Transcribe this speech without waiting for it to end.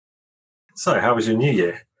So, how was your New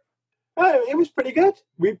Year? Oh, it was pretty good.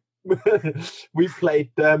 We we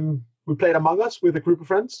played Among Us with a group of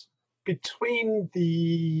friends. Between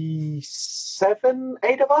the seven,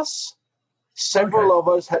 eight of us, several of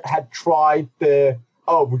us had tried the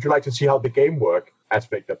would you like to see how the game work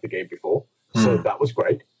aspect of the game before. So that was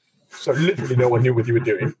great. So literally no one knew what you were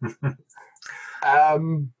doing.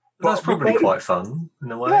 That's probably quite fun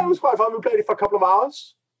in a way. Yeah, it was quite fun. We played it for a couple of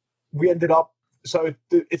hours. We ended up, so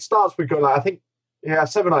it starts with going, like, I think,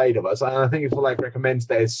 7 or 8 of us. And I think it's recommends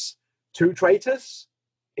there's 2 traitors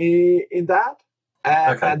in that.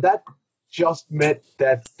 And that just meant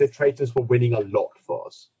that the traitors were winning a lot for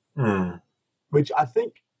us. Which I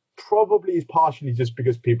think probably is partially just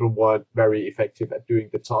because people weren't very effective at doing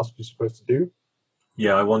the task you're supposed to do.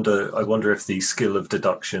 Yeah, I wonder if the skill of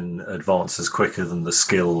deduction advances quicker than the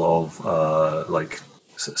skill of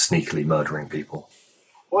sneakily murdering people.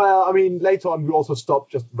 Well, I mean, later on we also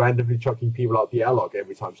stopped just randomly chucking people out the airlock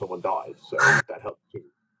every time someone died, so that helped too.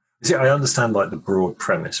 See, I understand the broad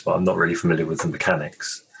premise, but I'm not really familiar with the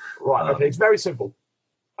mechanics. Right. Okay. It's very simple.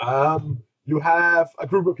 You have a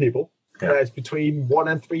group of people. Yeah. There's between 1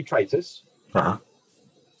 and 3 traitors.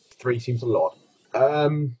 3 seems a lot.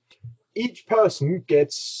 Each person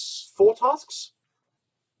gets 4 tasks.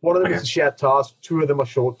 One of them is a shared task. 2 of them are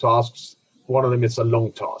short tasks. One of them is a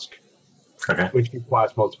long task. Okay. Which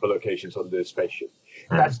requires multiple locations on the spaceship.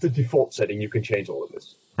 That's the default setting. You can change all of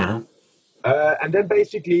this. And then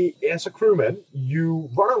basically, as a crewman, you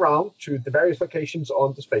run around to the various locations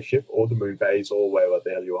on the spaceship or the moon base or wherever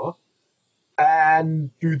the hell you are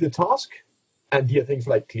and do the task. And do things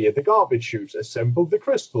like clear the garbage chutes, assemble the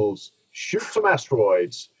crystals, shoot some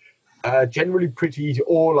asteroids. Generally pretty easy.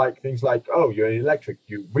 Or things like, you're an electric.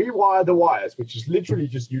 You rewire the wires, which is literally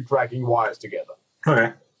just you dragging wires together.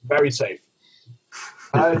 Okay. Very safe.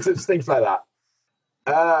 It's things like that.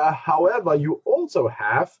 However, you also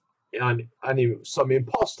have some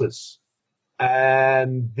imposters,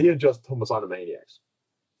 and they're just homicidal maniacs.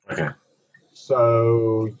 Okay.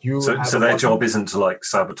 So So their job isn't to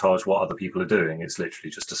sabotage what other people are doing. It's literally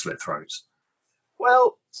just to slit throats.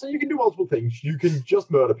 Well, so you can do multiple things. You can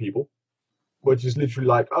just murder people, which is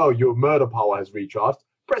literally your murder power has recharged.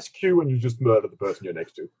 Press Q and you just murder the person you're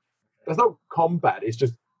next to. There's no combat. It's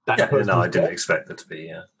just that person. Yeah, no, I didn't expect there to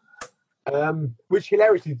be. Yeah. Which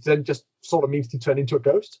hilariously then just sort of means to turn into a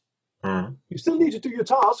ghost. You still need to do your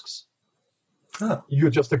tasks. Oh.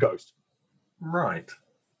 You're just a ghost. Right.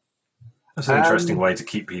 That's an interesting way to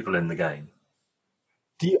keep people in the game.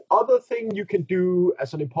 The other thing you can do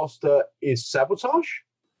as an imposter is sabotage.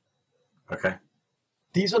 Okay.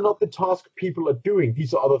 These are not the tasks people are doing.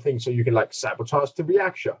 These are other things. So you can sabotage the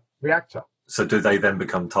reactor. So do they then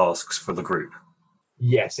become tasks for the group?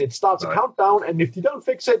 Yes, it starts a countdown, and if you don't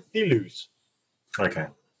fix it, you lose. Okay.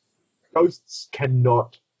 Ghosts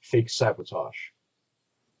cannot fix sabotage.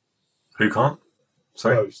 Who can't?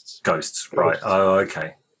 Sorry? Ghosts. Right. Oh,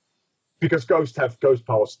 okay. Because ghosts have ghost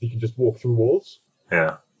powers, they can just walk through walls.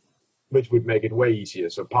 Yeah. Which would make it way easier.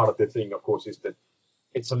 So part of the thing, of course, is that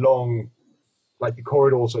it's a long, the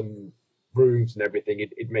corridors and rooms and everything,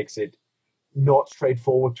 it makes it not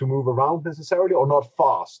straightforward to move around necessarily, or not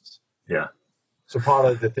fast. Yeah. So part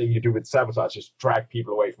of the thing you do with sabotage is drag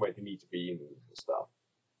people away from where they need to be and stuff.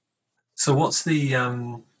 So what's the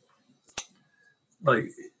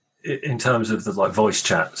in terms of the voice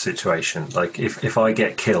chat situation? If I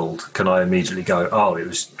get killed, can I immediately go, "Oh, it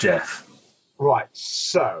was Jeff"? Right.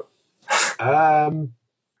 So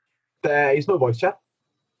there is no voice chat.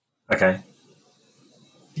 Okay.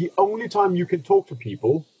 The only time you can talk to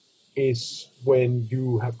people is when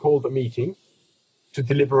you have called a meeting to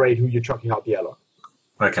deliberate who you're chucking out the airlock.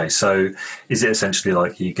 Okay, so is it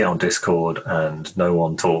essentially you get on Discord and no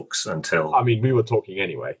one talks until... I mean, we were talking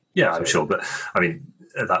anyway. Yeah, I'm sure, but I mean,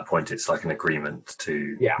 at that point, it's an agreement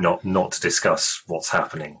to not to discuss what's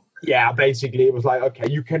happening. Yeah, basically, it was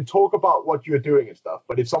okay, you can talk about what you're doing and stuff,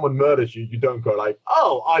 but if someone murders you, you don't go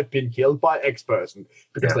I've been killed by X person,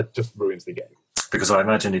 because that just ruins the game. Because I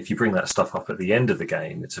imagine if you bring that stuff up at the end of the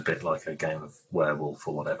game, it's a bit like a game of werewolf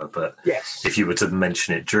or whatever, but if you were to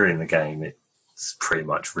mention it during the game, it's pretty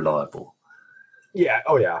much reliable. Yeah,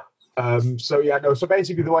 so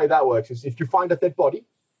basically the way that works is if you find a dead body,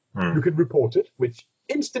 you can report it, which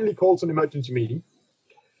instantly calls an emergency meeting,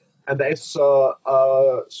 and there's a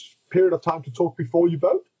period of time to talk before you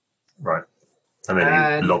vote. Right. And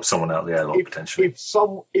then you lob someone out the airlock, potentially.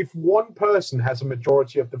 If one person has a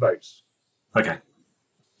majority of the votes, okay,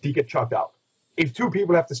 they get chucked out. If 2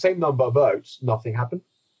 people have the same number of votes, nothing happens.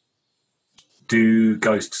 Do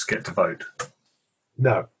ghosts get to vote?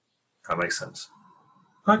 No. That makes sense.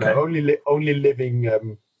 Okay. No, only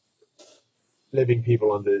living living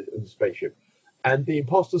people on the spaceship. And the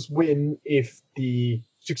imposters win if the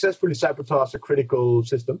successfully sabotage a critical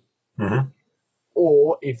system,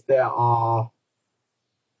 or if there are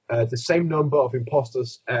the same number of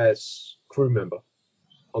imposters as crew member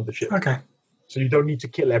on the ship. Okay. So you don't need to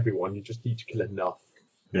kill everyone, you just need to kill enough.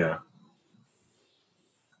 Yeah.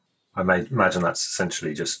 I imagine that's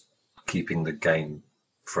essentially just keeping the game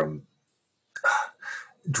from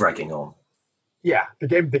dragging on. Yeah, the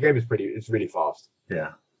game is really fast.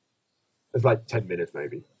 Yeah. It's like 10 minutes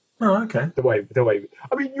maybe. Oh, okay. The way.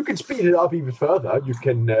 I mean, you can speed it up even further. You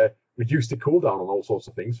can reduce the cooldown on all sorts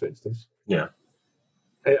of things, for instance. Yeah.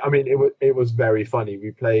 I mean, it was very funny.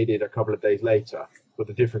 We played it a couple of days later with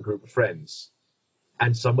a different group of friends,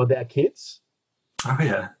 and some of their kids. Oh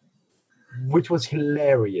yeah. Which was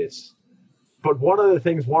hilarious. But one of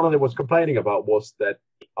them was complaining about was that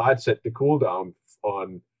I'd set the cooldown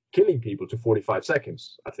on killing people to 45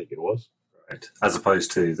 seconds, I think it was. Right. As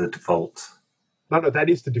opposed to the default. No, that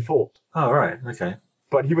is the default. Oh, right. Okay.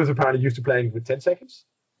 But he was apparently used to playing with 10 seconds.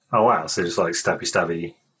 Oh, wow. So just like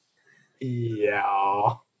stabby.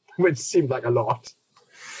 Yeah. Which seemed like a lot.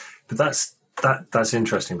 But that's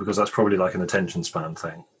interesting because that's probably like an attention span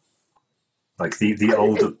thing. Like the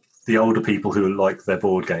older people who like their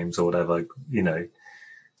board games or whatever, you know,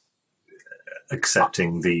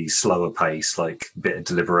 accepting the slower pace, like bit of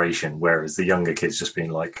deliberation, whereas the younger kids just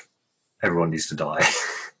being like, everyone needs to die.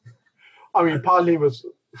 I mean, partly it was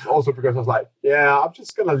also because I was like, yeah, I'm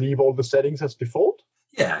just going to leave all the settings as default.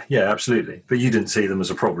 Yeah, absolutely. But you didn't see them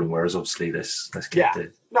as a problem, whereas obviously this kid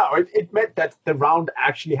did. No, it meant that the round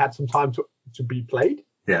actually had some time to be played.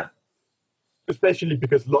 Yeah. Especially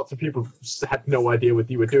because lots of people had no idea what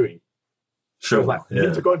you were doing. Sure. Like, you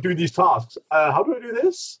need to go and do these tasks. How do I do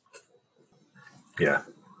this? Yeah.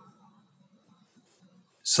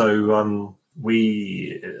 So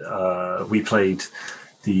we played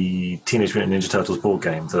the Teenage Mutant Ninja Turtles board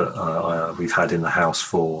game that we've had in the house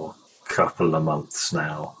for a couple of months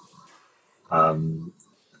now.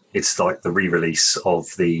 It's like the re-release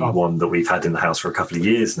of the one that we've had in the house for a couple of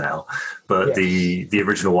years now. But the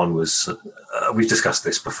original one was, we've discussed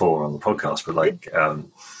this before on the podcast, but like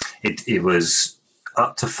it was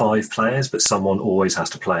up to 5 players, but someone always has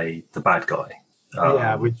to play the bad guy.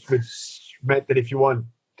 Which meant that if you won,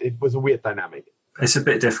 it was a weird dynamic. It's a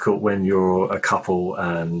bit difficult when you're a couple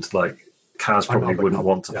and like Kaz probably wouldn't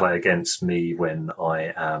want to play against me when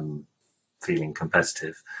I am feeling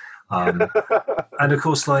competitive. And of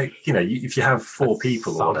course, like, you know, if you have 4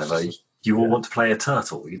 people or whatever, you all want to play a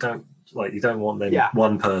turtle. You don't want them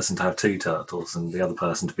one person to have 2 turtles and the other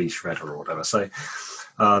person to be Shredder or whatever. So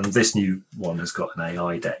this new one has got an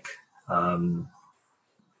AI deck.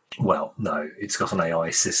 Well, no, it's got an AI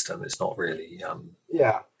system. It's not really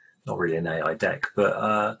not really an AI deck. But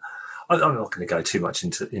I'm not going to go too much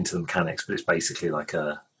into the mechanics, but it's basically like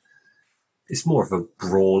it's more of a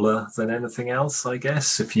brawler than anything else, I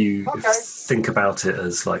guess. If you think about it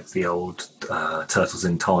as like the old Turtles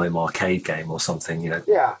in Time arcade game or something, you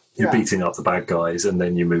know, you're beating up the bad guys and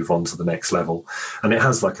then you move on to the next level. And it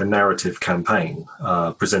has like a narrative campaign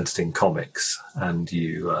presented in comics, and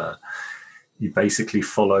you basically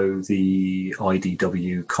follow the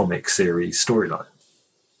IDW comic series storyline.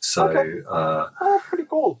 So, pretty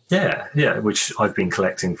cool. Yeah, which I've been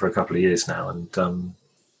collecting for a couple of years now, and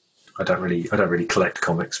I don't really collect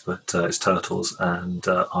comics, but it's Turtles, and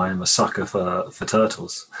I am a sucker for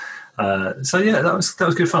Turtles. So yeah, that was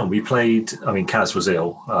good fun. We played. I mean, Kaz was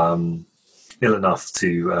ill enough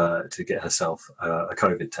to get herself a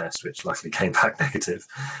COVID test, which luckily came back negative.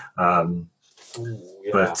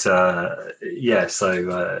 But so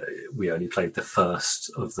we only played the first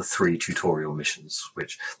of the 3 tutorial missions,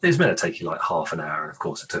 which is meant to take you like half an hour, and of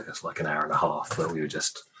course it took us like an hour and a half, but we were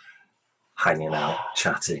just hanging out,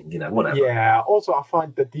 chatting, you know, whatever. Yeah, also I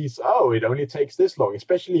find that it only takes this long,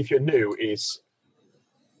 especially if you're new, is,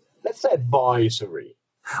 let's say, advisory.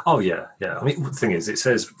 Oh, yeah. I mean, the thing is, it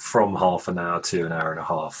says from half an hour to an hour and a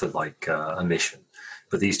half for like a mission.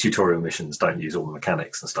 But these tutorial missions don't use all the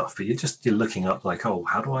mechanics and stuff. But you're looking up like, oh,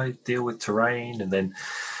 how do I deal with terrain? And then,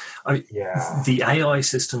 the AI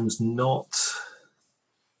system's not.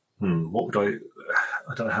 I don't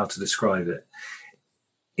know how to describe it.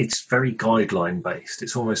 It's very guideline based.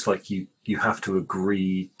 It's almost like you have to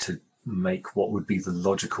agree to make what would be the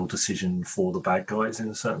logical decision for the bad guys in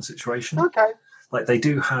a certain situation. Okay. Like they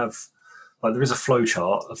do have. Like there is a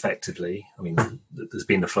flowchart, effectively. I mean, there's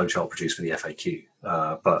been a flowchart produced for the FAQ,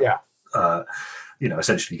 you know,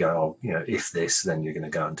 essentially go, oh, you know, if this, then you're going to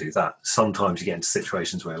go and do that. Sometimes you get into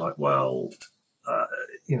situations where, like, well,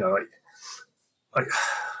 you know,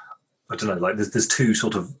 I I don't know, like there's two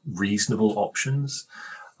sort of reasonable options.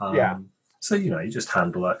 So, you just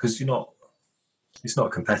handle that because it's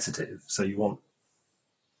not competitive. So you want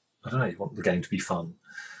the game to be fun.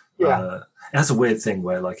 Yeah. It has a weird thing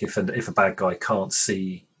where, like, if a bad guy can't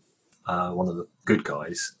see one of the good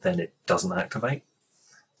guys, then it doesn't activate.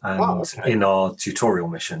 And in our tutorial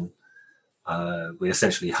mission, we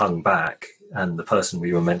essentially hung back, and the person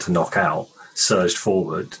we were meant to knock out surged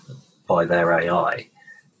forward by their AI.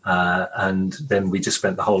 And then we just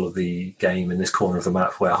spent the whole of the game in this corner of the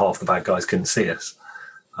map where half the bad guys couldn't see us.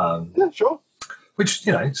 Yeah, sure. Which,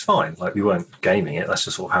 it's fine. Like, we weren't gaming it. That's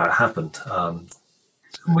just sort of how it happened.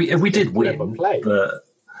 We did win,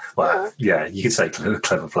 but you could say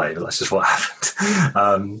clever play, but that's just what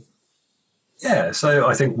happened. So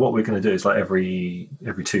I think what we're going to do is, like, every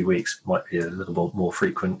 2 weeks might be a little more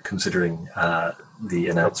frequent, considering the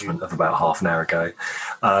announcement of about half an hour ago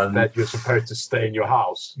that you're supposed to stay in your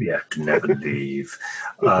house. Yeah, never leave.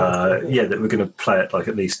 That we're going to play it like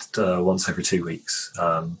at least once every 2 weeks.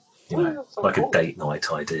 Like a date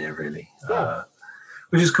night idea, really.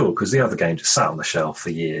 Which is cool because the other game just sat on the shelf for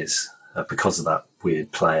years because of that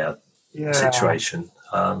weird player situation.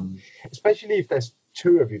 Especially if there's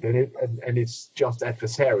two of you, then and it's just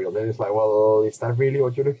adversarial. Then it's like, well, is that really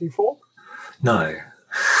what you're looking for? No,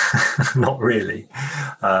 not really.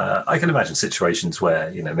 I can imagine situations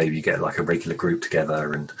where maybe you get like a regular group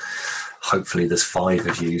together, and hopefully there's 5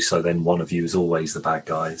 of you. So then one of you is always the bad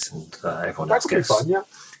guys, and everyone else gets. That could be fun,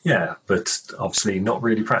 Yeah, but obviously not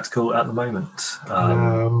really practical at the moment.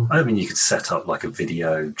 No. I mean, you could set up like a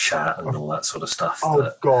video chat and all that sort of stuff.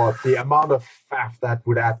 God, the amount of faff that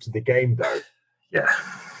would add to the game, though.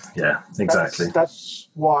 Yeah, exactly. That's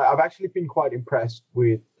why I've actually been quite impressed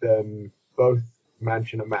with both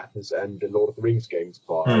Mansion of Madness and the Lord of the Rings games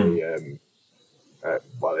by,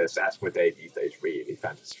 there's Asmodee these days, really,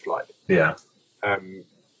 Fantasy Flight. Yeah.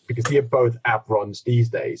 Because they're both app runs these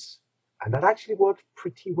days. And that actually worked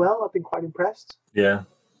pretty well. I've been quite impressed. Yeah.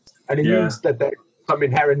 And it means that there's some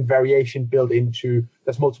inherent variation built into,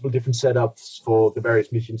 there's multiple different setups for the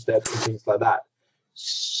various mission steps and things like that.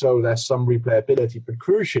 So there's some replayability, but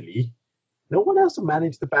crucially, no one else to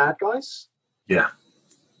manage the bad guys. Yeah.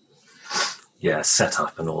 Yeah,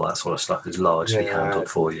 setup and all that sort of stuff is largely handled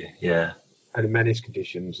for you. Yeah. And manage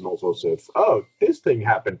conditions and all sorts of, this thing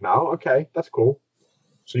happened now. Okay, that's cool.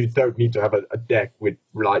 So you don't need to have a deck with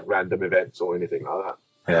like random events or anything like that.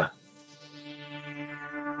 Yeah.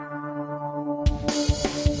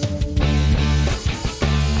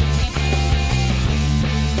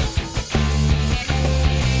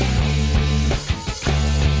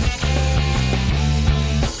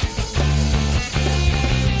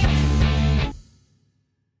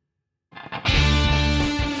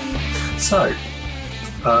 So,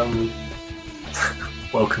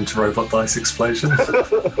 welcome to Robot Dice Explosion.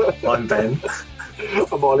 I'm Ben.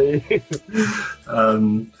 I'm Ollie.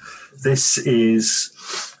 This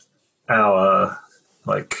is our,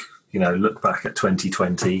 look back at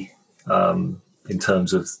 2020 in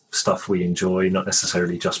terms of stuff we enjoy, not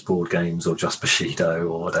necessarily just board games or just Bushido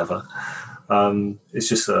or whatever. It's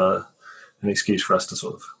just an excuse for us to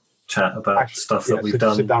sort of chat about stuff that we've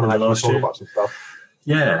done in the last year.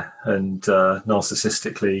 Yeah, and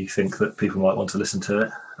narcissistically think that people might want to listen to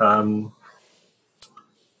it. I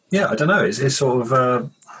don't know. It's sort of a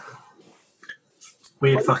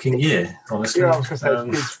weird fucking year, honestly. Yeah, I was going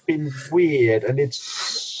to say, it's been weird, and it's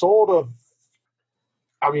sort of,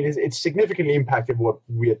 it's significantly impacted what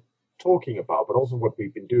we're talking about, but also what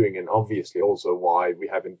we've been doing, and obviously also why we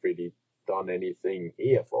haven't really done anything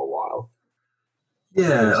here for a while.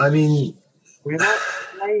 Yeah, we're not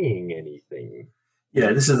playing anything.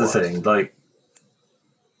 Yeah, this is the thing.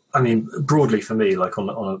 Broadly for me, like on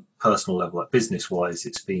a personal level, like business-wise,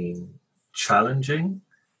 it's been challenging,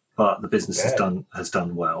 but the business has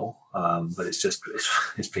done well. But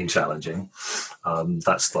it's been challenging.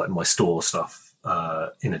 That's like my store stuff.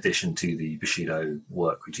 In addition to the Bushido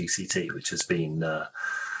work with GCT, which has been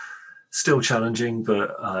still challenging,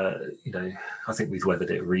 but I think we've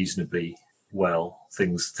weathered it reasonably well.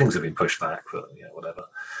 Things have been pushed back, but whatever.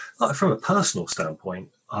 From a personal standpoint,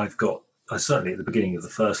 I certainly at the beginning of the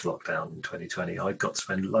first lockdown in 2020, I got to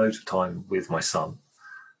spend loads of time with my son,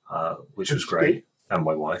 which was great, and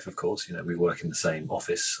my wife, of course. We work in the same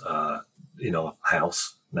office in our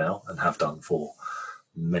house now and have done for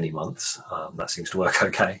many months. That seems to work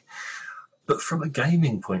okay. But from a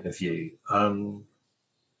gaming point of view, I'm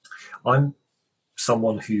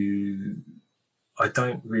someone who I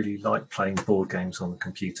don't really like playing board games on the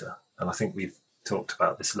computer, and I think we've talked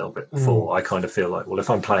about this a little bit before. I kind of feel like, well, if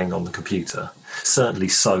I'm playing on the computer, certainly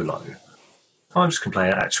solo, I'm just going to play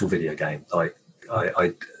an actual video game. Like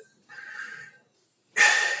I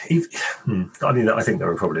I think there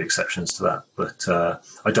are probably exceptions to that, but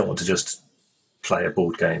I don't want to just play a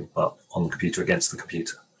board game, but on the computer against the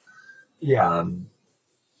computer. Yeah.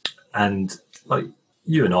 And like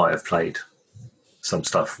you and I have played some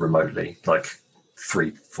stuff remotely, like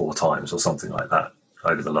 3-4 times or something like that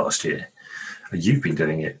over the last year. You've been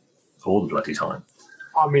doing it all the bloody time.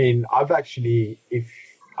 I mean, I've actually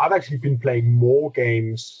been playing more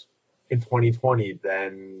games in 2020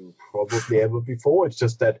 than probably ever before. It's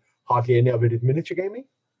just that hardly any of it is miniature gaming.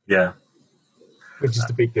 Yeah. Which is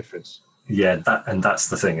the big difference. Yeah, that's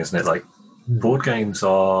the thing, isn't it? Like, board games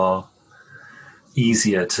are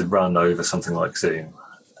easier to run over something like Zoom,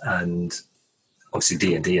 and obviously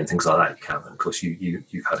D&D and things like that you can. And of course,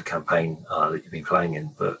 you've had a campaign that you've been playing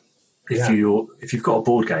in, but if you've got a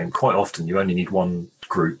board game, quite often you only need one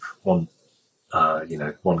group, one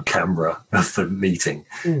camera of the meeting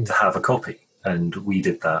to have a copy. And we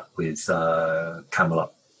did that with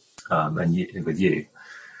Camelot and with you.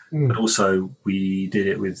 But also we did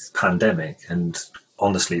it with Pandemic. And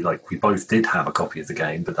honestly, like, we both did have a copy of the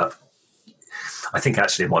game, but that, I think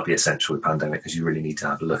actually it might be essential with Pandemic because you really need to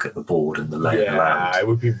have a look at the board and the layout around. Yeah, it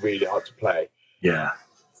would be really hard to play. Yeah.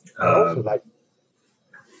 Also, like,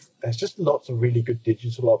 there's just lots of really good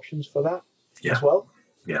digital options for that as well.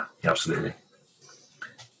 Yeah, absolutely.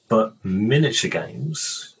 But miniature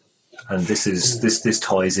games, and this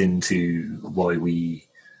ties into why we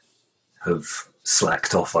have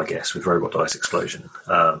slacked off, I guess, with Robot Dice Explosion.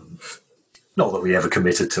 Not that we ever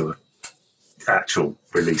committed to an actual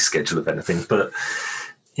release schedule of anything, but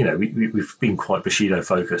we've been quite Bushido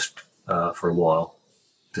focused for a while,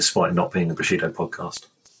 despite not being a Bushido podcast.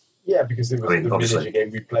 Yeah, because it was the miniature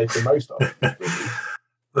game we played the most of. Really.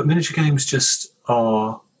 But miniature games just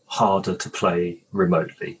are harder to play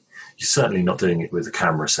remotely. You're certainly not doing it with a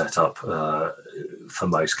camera set up for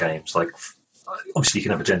most games. Like, obviously you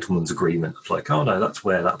can have a gentleman's agreement of like, oh no, that's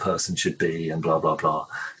where that person should be and blah, blah, blah,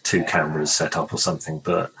 2 cameras set up or something.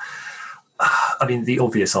 But I mean, the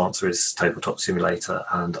obvious answer is Tabletop Simulator,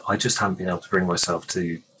 and I just haven't been able to bring myself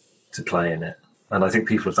to play in it. And I think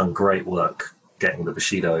people have done great work getting the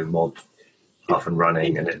Bushido mod up and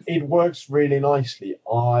running. It works really nicely.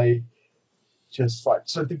 I just like,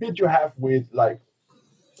 so the bit you have with like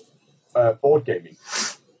board gaming,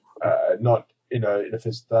 not in a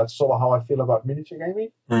fist, that's sort of how I feel about miniature gaming.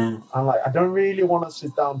 I'm like, I don't really want to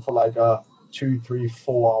sit down for like a 2, 3,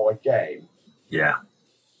 4 hour game. Yeah.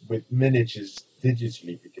 With miniatures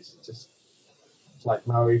digitally, because it's like,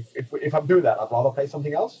 no, if I'm doing that, I'd rather play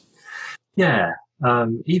something else. Yeah.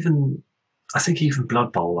 I think even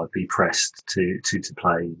Blood Bowl I'd be pressed to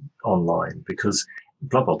play online, because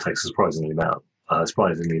Blood Bowl takes a surprisingly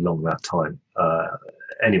long amount of time.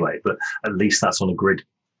 Anyway, but at least that's on a grid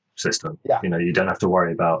system. Yeah. You don't have to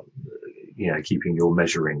worry about keeping your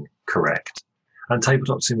measuring correct. And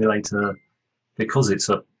Tabletop Simulator, because it's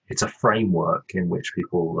a framework in which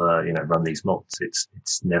people run these mods, it's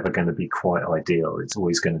never going to be quite ideal. It's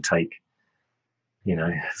always going to take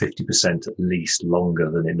 50% at least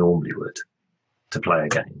longer than it normally would to play a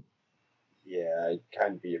game. Yeah, it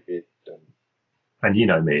can be a bit. And you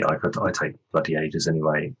know me, I take bloody ages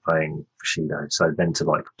anyway playing Bushido. So then to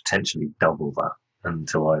like potentially double that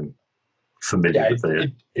until I'm familiar with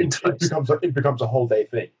the interface. It becomes a whole day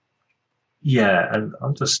thing. Yeah, and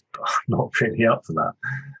I'm just not really up for that.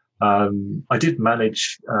 I did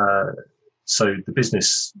manage. So the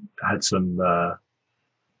business had some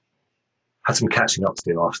catching up to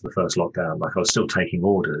do after the first lockdown. Like, I was still taking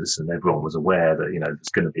orders, and everyone was aware that there's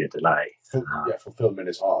going to be a delay. Fulfillment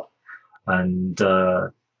is hard. And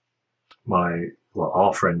our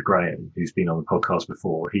friend Graham, who's been on the podcast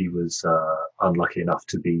before, he was unlucky enough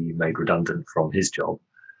to be made redundant from his job.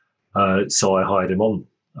 So I hired him on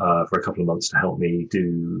for a couple of months to help me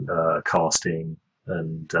do casting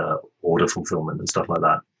and order fulfillment and stuff like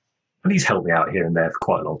that. And he's helped me out here and there for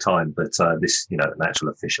quite a long time, but this, an actual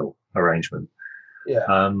official arrangement.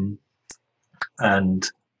 Yeah. And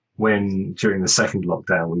when during the second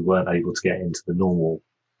lockdown we weren't able to get into the normal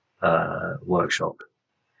workshop,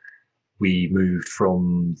 we moved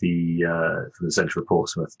from the centre of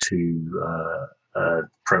Portsmouth to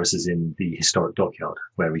premises in the historic dockyard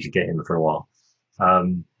where we could get in for a while,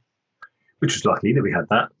 which was lucky that we had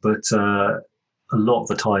that. But a lot of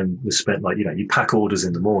the time was spent you pack orders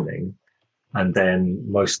in the morning, and then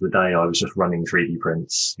most of the day I was just running 3D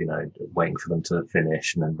prints, waiting for them to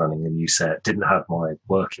finish and then running a new set. Didn't have my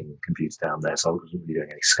working computer down there, so I wasn't really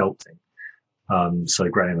doing any sculpting. So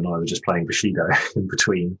Graham and I were just playing Bushido in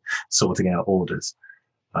between sorting out orders.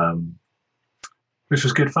 which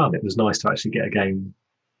was good fun. It was nice to actually get a game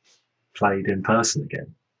played in person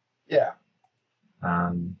again. Yeah.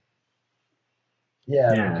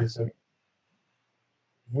 Because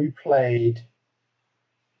we played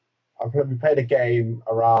a game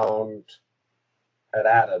around at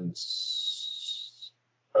Adams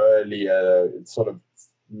earlier, sort of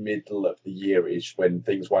middle of the year-ish, when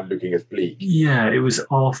things weren't looking as bleak. Yeah, it was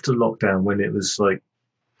after lockdown when it was like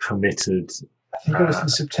permitted. I think it was in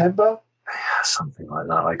September. Something like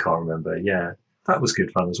that. I can't remember. Yeah, that was good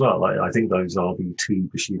fun as well. I think those are the 2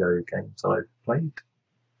 Bushido games I've played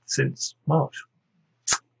since March.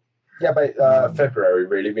 Yeah, but February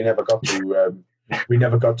really. We never got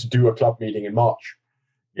to do a club meeting in March.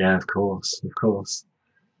 Yeah, of course.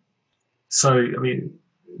 So, I mean,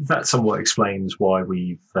 that somewhat explains why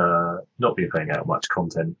we've not been putting out much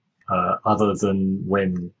content, other than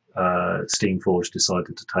when Steamforge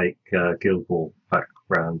decided to take Guild Ball back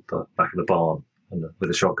around the back of the barn with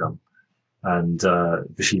a shotgun, and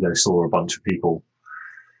Bushido saw a bunch of people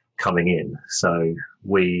coming in, so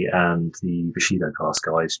we and the Bushido Cast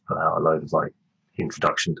guys put out a load of like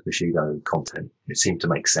introduction to Bushido content. It seemed to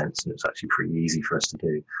make sense, and it was actually pretty easy for us to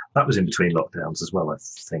do. That was in between lockdowns as well, I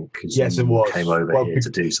think. Yes, it was. Came over here to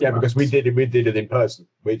do some. Yeah, because we did it in person,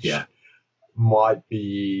 which might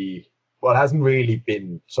be. Well, it hasn't really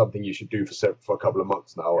been something you should do for a couple of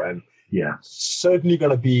months now, and certainly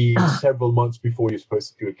going to be several months before you're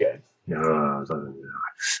supposed to do it again. Yeah,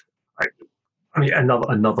 I mean,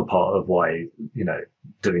 another part of why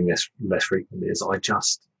doing this less frequently is I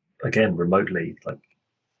just, again, remotely, like,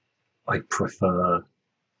 I prefer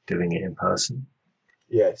doing it in person.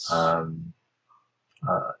 Yes.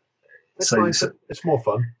 It's nice. It's more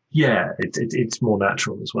fun. Yeah, it's more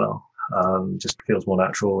natural as well. Just feels more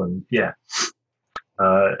natural, and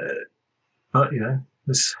but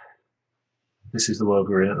this is the world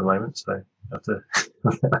we're in at the moment, so I have to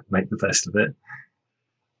make the best of it.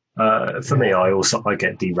 For me, I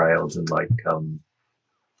get derailed and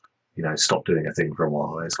stop doing a thing for a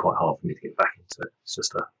while. It's quite hard for me to get back into it. It's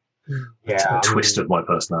just a twist of my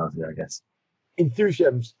personality, I guess.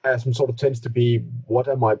 Enthusiasm sort of tends to be, what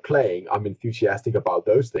am I playing? I'm enthusiastic about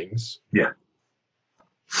those things. Yeah.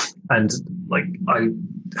 And I've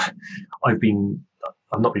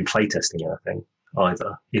not been playtesting anything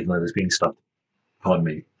either, even though there's been stuff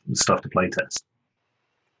to playtest.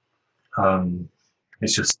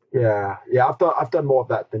 It's just I've done more of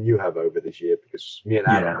that than you have over this year, because me and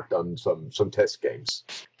Adam have done some test games.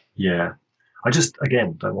 Yeah, I just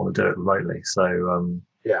again don't want to do it remotely, so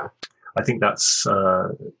I think that's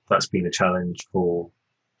been a challenge for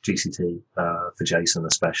GCT, for Jason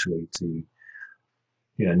especially, to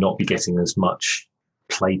not be getting as much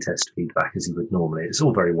playtest feedback as he would normally. It's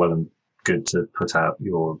all very well and good to put out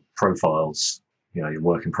your profiles, your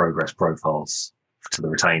work in progress profiles to the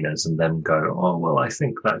retainers, and then go, oh well, I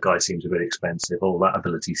think that guy seems a bit expensive, or that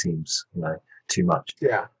ability seems too much.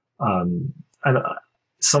 Yeah. And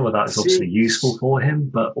some of that is obviously useful for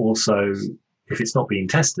him, but also if it's not being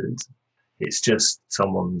tested, it's just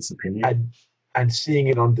someone's opinion. And seeing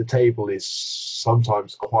it on the table is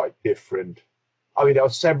sometimes quite different. I mean, there are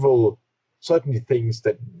certainly things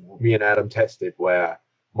that me and Adam tested where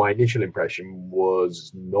my initial impression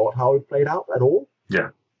was not how it played out at all. Yeah.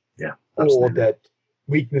 Absolutely. Or that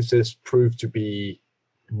weaknesses proved to be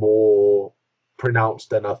more pronounced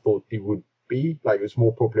than I thought they would be. Like, it was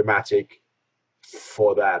more problematic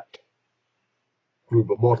for that group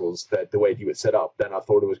of models, that the way he was set up, than I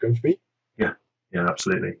thought it was going to be. Yeah,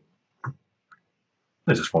 absolutely.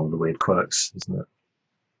 It's just one of the weird quirks, isn't it?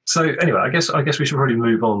 So anyway, I guess we should probably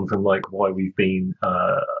move on from why we've been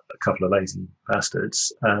a couple of lazy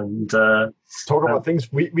bastards, and talk about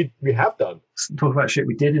things we have done. Talk about shit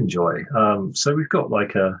we did enjoy. So we've got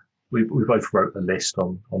we both wrote a list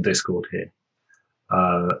on Discord here,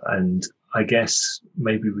 and I guess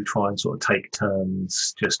maybe we try and sort of take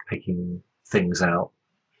turns just picking things out.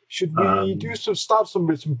 Should we start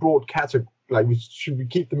with some broad categories? Should we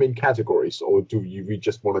keep them in categories, or do we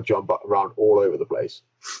just want to jump around all over the place?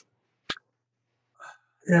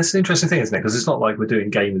 Yeah, it's an interesting thing, isn't it? Because it's not like we're doing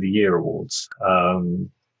Game of the Year awards.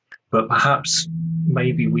 But perhaps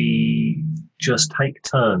maybe we just take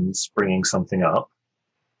turns bringing something up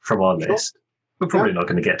from our list. We're probably not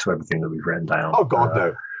going to get to everything that we've written down. Oh, God,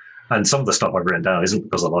 no. And some of the stuff I've written down isn't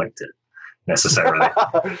because I liked it, necessarily.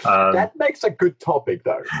 That makes a good topic,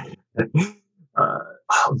 though.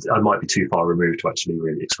 I might be too far removed to actually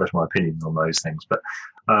really express my opinion on those things. But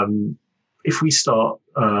if we start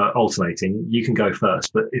alternating, you can go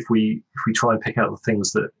first. But if we try and pick out the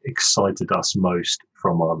things that excited us most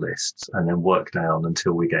from our lists, and then work down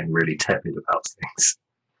until we're getting really tepid about things.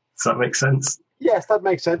 Does that make sense? Yes, that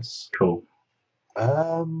makes sense. Cool.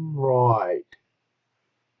 Right.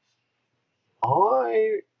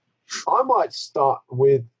 I might start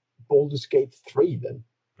with Baldur's Gate 3 then.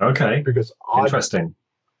 Okay. Because interesting. I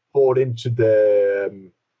bought into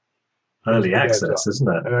the early access, isn't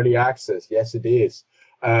it? Early access, yes, it is.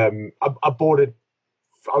 I bought it.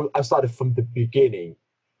 I started from the beginning,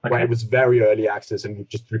 when it was very early access, and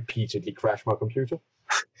just repeatedly crashed my computer.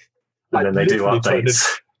 And then they do updates.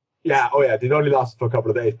 It only lasted for a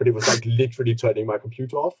couple of days, but it was like literally turning my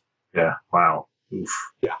computer off. Yeah, wow. Oof.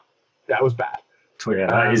 Yeah, that was bad. So yeah,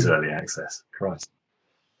 that is early access. Christ.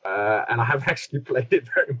 And I have actually played it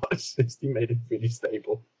very much since they made it really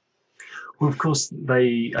stable. Well, of course,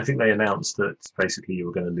 I think they announced that basically you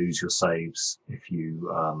were going to lose your saves if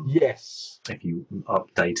you if you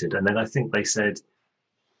updated, and then I think they said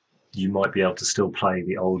you might be able to still play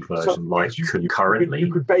the old version concurrently.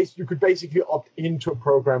 You could basically opt into a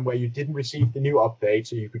program where you didn't receive the new update,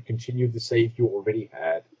 so you could continue the save you already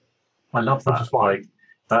had. I love that. Like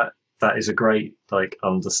that is a great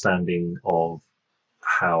understanding of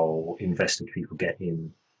how invested people get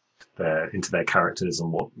into their characters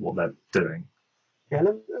and what they're doing. Yeah,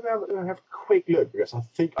 let me have a quick look, because I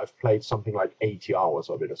think I've played something like 80 hours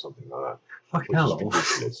of it or something like that. Fucking hell.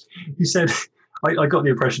 You said, I got the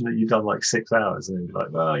impression that you'd done like 6 hours, and then you're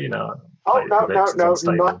like, well, Oh, no,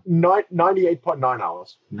 98.9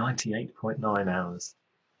 hours. 98.9 hours.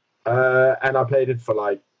 And I played it for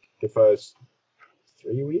like the first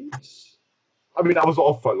 3 weeks. I mean, I was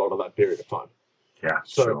off for a lot of that period of time. Yeah,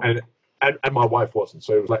 so, sure. And my wife wasn't,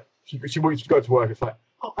 so it was like, she wanted to go to work, it's like,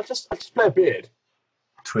 oh, I just play a bit.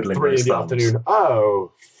 Twiddling 3 in the thumbs. afternoon.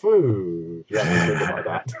 Oh, food. Yeah, think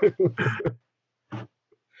about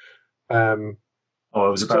that. I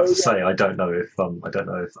was about to say I don't know if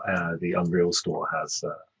the Unreal Store has,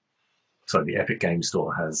 the Epic Game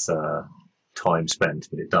Store has time spent,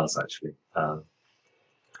 but it does actually.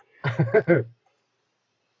 But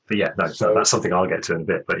yeah, no, so that's something I'll get to in a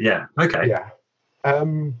bit. But yeah, okay. Yeah.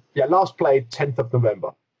 Last played 10th of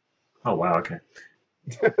November. Oh wow, okay.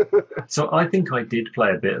 So I think I did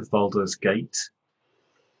play a bit of Baldur's Gate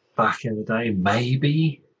back in the day.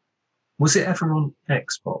 Maybe was it ever on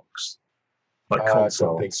Xbox? Like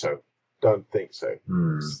console? Don't think so. It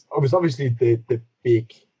was obviously the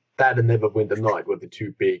big that and Neverwinter Night were the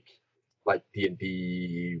two big like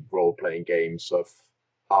D&D role playing games of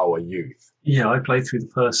our youth. Yeah, I played through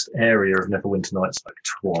the first area of Neverwinter Nights like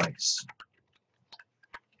twice.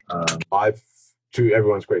 I've, to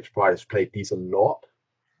everyone's great surprise, played these a lot.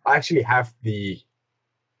 I actually have the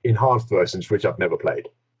enhanced versions, which I've never played.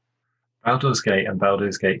 Baldur's Gate and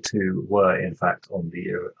Baldur's Gate 2 were, in fact, on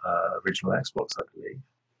the original Xbox, I believe.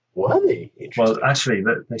 Were they? Well, actually,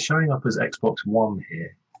 they're showing up as Xbox One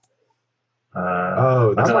here.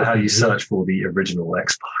 I don't know how you search for the original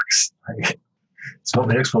Xbox. It's not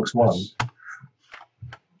the Xbox One.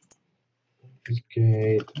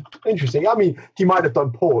 Okay. Interesting. I mean, he might have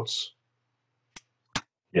done ports.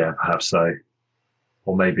 Yeah, perhaps so.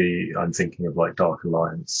 Or maybe I'm thinking of like Dark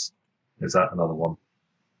Alliance. Is that another one?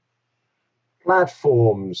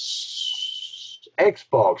 Platforms,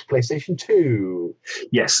 Xbox, PlayStation 2.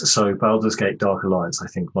 Yes, so Baldur's Gate Dark Alliance, I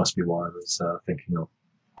think, must be what I was thinking of.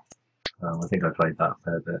 I think I played that a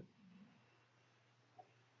fair bit.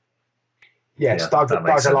 Yes, Dark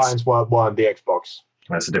Alliance won the Xbox.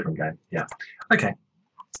 That's a different game. Yeah. Okay.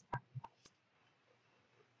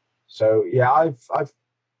 So yeah, I've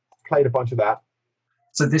played a bunch of that.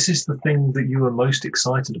 So this is the thing that you were most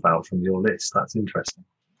excited about from your list. That's interesting.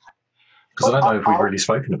 Because I don't know if we've really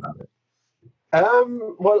spoken about it.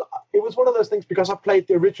 Well, it was one of those things because I played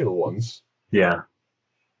the original ones. Yeah.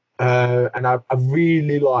 And I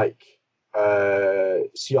really like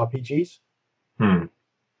CRPGs.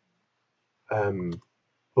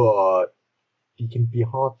 But it can be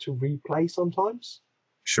hard to replay sometimes.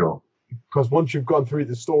 Sure. Because once you've gone through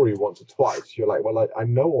the story once or twice, you're like, well, I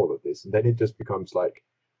know all of this. And then it just becomes like,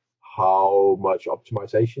 how much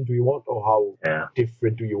optimization do you want, or how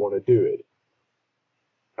different do you want to do it?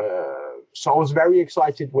 So I was very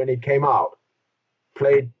excited when it came out.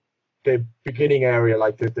 Played the beginning area,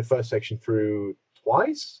 like the first section through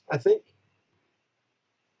twice, I think.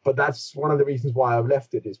 But that's one of the reasons why I've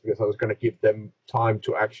left it, is because I was going to give them time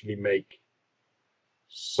to actually make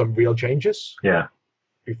some real changes. Yeah.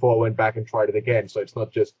 Before I went back and tried it again, so it's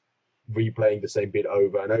not just replaying the same bit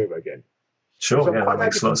over and over again. Sure, yeah, that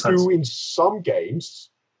makes a lot of sense. In some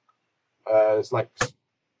games, it's like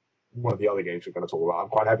one of the other games we're going to talk about. I'm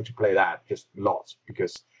quite happy to play that, just lots,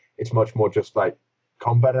 because it's much more just like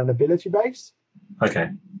combat and ability based.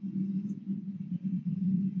 Okay.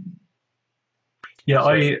 Yeah,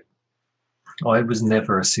 I was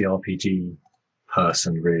never a CRPG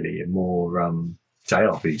person, really. More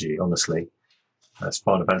JRPG, honestly. That's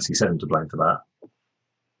Final Fantasy VII to blame for that.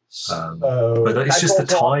 But it's just the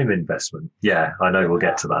time investment. Yeah, I know we'll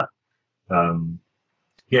get to that.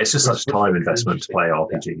 It's just such time investment to play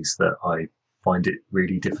RPGs that I find it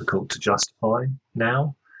really difficult to justify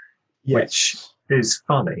now, which is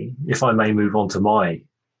funny. If I may move on to my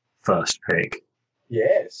first pick.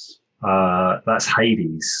 Yes. That's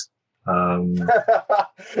Hades.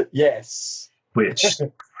 Yes. Which,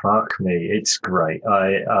 fuck me, it's great.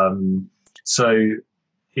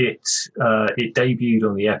 It debuted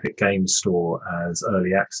on the Epic Games Store as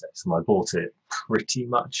early access, and I bought it pretty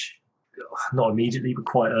much, not immediately, but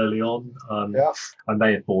quite early on. I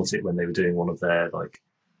may have bought it when they were doing one of their, like,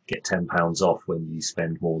 get £10 off when you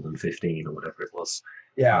spend more than 15 or whatever it was.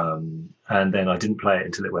 Yeah. And then I didn't play it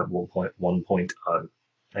until it went 1.0.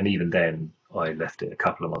 And even then, I left it a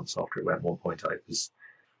couple of months after it went 1.0 because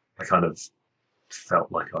I kind of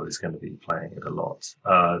felt like I was going to be playing it a lot.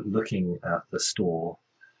 Looking at the store,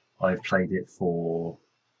 I've played it for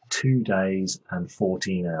 2 days and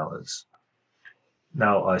 14 hours.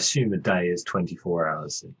 Now, I assume a day is 24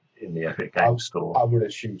 hours in the Epic Games Store. I would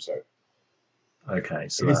assume so. Okay,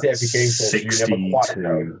 so it is the Epic Games Store,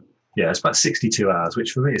 62. Yeah, it's about 62 hours,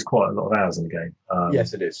 which for me is quite a lot of hours in the game.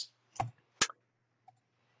 Yes, it is.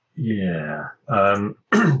 Yeah.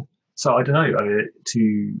 So I don't know.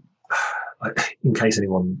 In case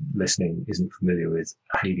anyone listening isn't familiar with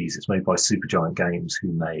Hades, it's made by Supergiant Games,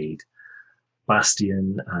 who made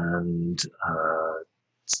Bastion and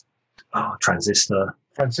Transistor.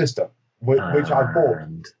 Which I bought.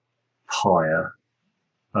 And Pyre.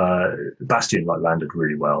 Bastion landed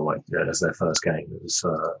really well, as their first game. It was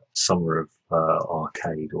Summer of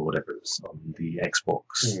Arcade or whatever it was on the Xbox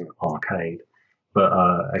Arcade, but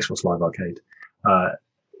Xbox Live Arcade.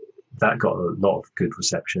 That got a lot of good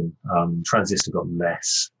reception. Transistor got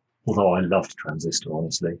less, although I loved Transistor,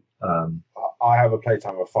 honestly. I have a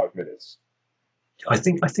playtime of 5 minutes. I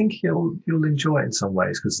think you'll enjoy it in some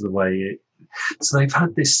ways because of the way so they've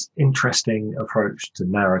had this interesting approach to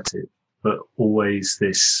narrative, but always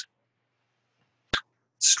this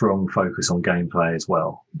strong focus on gameplay as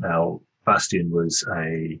well. Now, Bastion was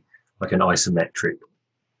an isometric,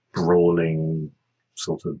 brawling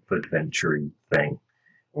sort of adventure-y thing,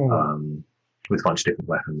 with a bunch of different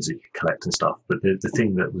weapons that you could collect and stuff. But the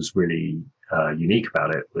thing that was really unique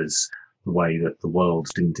about it was the way that the world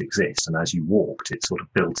didn't exist, and as you walked, it sort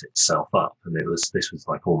of built itself up. And this was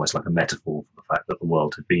almost like a metaphor for the fact that the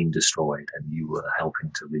world had been destroyed and you were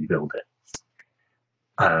helping to rebuild it.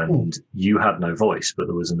 And you had no voice, but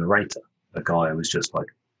there was a narrator, a guy who was just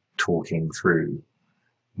talking through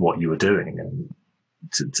what you were doing, and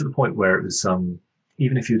to the point where it was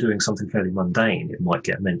even if you're doing something fairly mundane, it might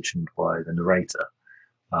get mentioned by the narrator.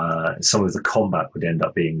 Some of the combat would end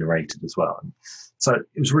up being narrated as well. So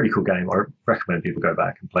it was a really cool game. I recommend people go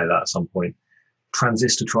back and play that at some point.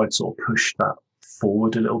 Transistor tried to sort of push that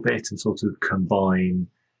forward a little bit and sort of combine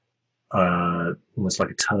almost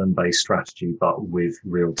like a turn-based strategy, but with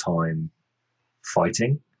real-time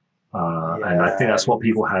fighting. And I think that's what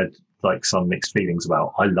people had some mixed feelings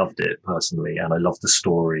about. I loved it personally, and I loved the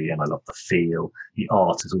story, and I loved the feel. The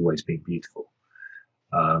art has always been beautiful.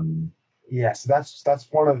 Yes, that's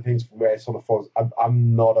one of the things where it sort of falls.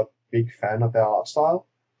 I'm not a big fan of their art style.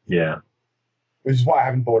 Yeah. Which is why I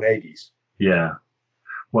haven't bought Hades. Yeah.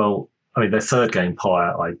 Well, I mean, their third game,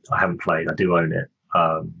 Pyre, I haven't played. I do own it,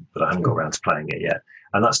 but I haven't got around to playing it yet.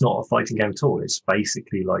 And that's not a fighting game at all. It's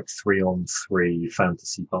basically 3-on-3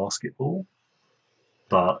 fantasy basketball.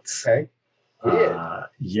 But okay.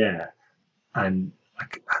 yeah, and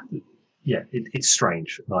it's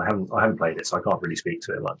strange. I haven't played it, so I can't really speak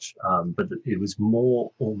to it much. But it was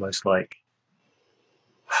more almost like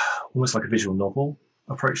a visual novel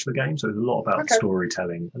approach to the game. So it was a lot about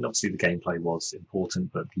storytelling, and obviously the gameplay was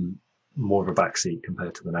important, but more of a backseat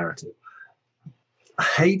compared to the narrative.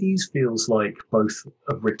 Hades feels like both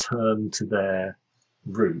a return to their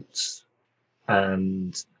roots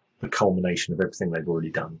and the culmination of everything they've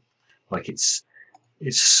already done. It's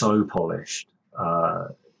so polished. I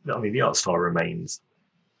mean, the art style remains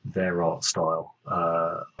their art style.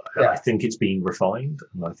 I think it's been refined,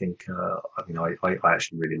 and I think I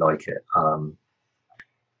actually really like it.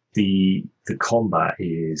 The combat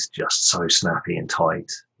is just so snappy and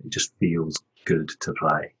tight. It just feels good to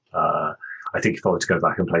play. I think if I were to go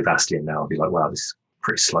back and play Bastion now, I'd be like, wow, this is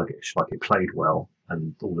pretty sluggish. It played well,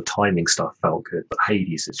 and all the timing stuff felt good, but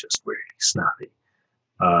Hades is just really snappy.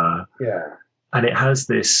 And it has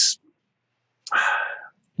this,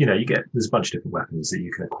 there's a bunch of different weapons that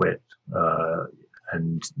you can equip,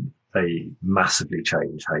 and they massively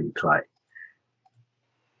change how you play.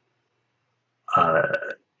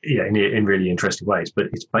 In really interesting ways. But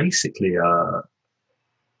it's basically a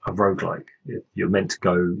roguelike. You're meant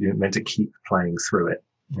to keep playing through it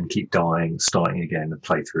and keep dying, starting again, and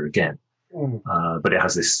play through again. But it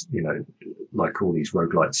has this, like all these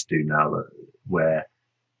roguelites do now, where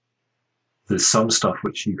there's some stuff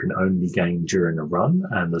which you can only gain during a run,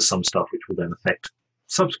 and there's some stuff which will then affect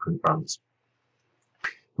subsequent runs.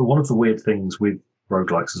 But one of the weird things with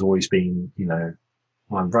roguelikes has always been,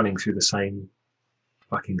 I'm running through the same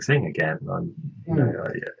fucking thing again.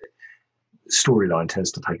 Storyline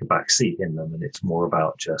tends to take a back seat in them, and it's more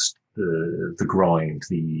about just the grind,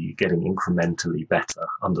 the getting incrementally better,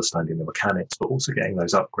 understanding the mechanics, but also getting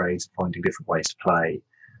those upgrades, finding different ways to play.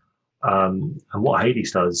 And what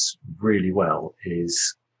Hades does really well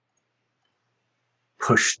is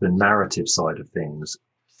push the narrative side of things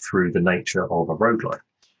through the nature of a roguelike.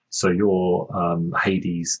 So you're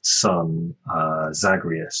Hades' son,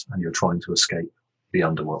 Zagreus, and you're trying to escape the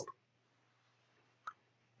underworld.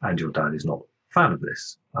 And your dad is not a fan of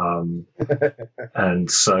this. And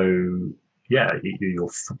so, you're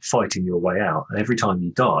fighting your way out. And every time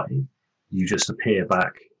you die, you just appear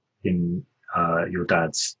back in your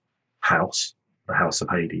dad's house, the House of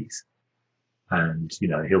Hades. And,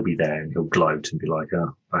 he'll be there and he'll gloat and be like,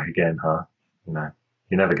 oh, back again, huh? You're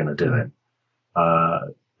never going to do it.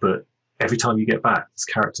 But every time you get back, there's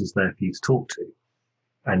characters there for you to talk to.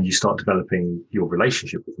 And you start developing your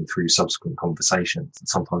relationship with them through subsequent conversations. And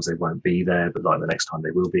sometimes they won't be there, but like the next time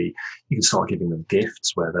they will be. You can start giving them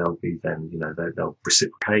gifts where they'll be then, they'll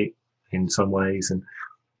reciprocate in some ways. And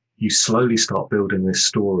you slowly start building this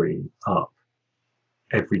story up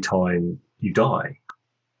every time you die.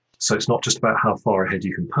 So it's not just about how far ahead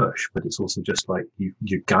you can push, but it's also just like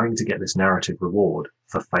you're going to get this narrative reward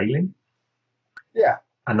for failing. Yeah.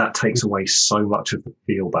 And that takes away so much of the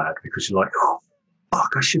feel bad, because you're like, oh,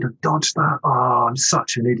 fuck, I should have dodged that. Oh, I'm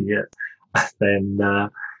such an idiot. Then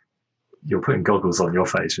you're putting goggles on your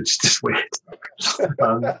face, which is just weird.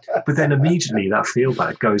 But then immediately that feel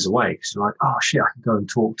bad goes away, because you're like, oh shit, I can go and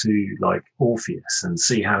talk to like Orpheus and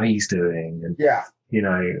see how he's doing. And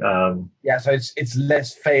so it's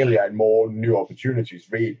less failure and more new opportunities,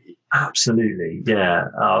 really. Absolutely, yeah.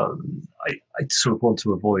 I sort of want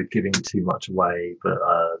to avoid giving too much away, but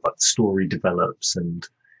like the story develops, and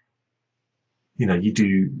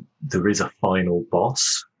there is a final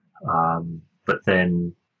boss, but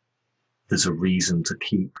then there's a reason to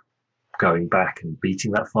keep going back and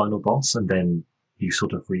beating that final boss, and then you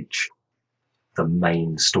sort of reach the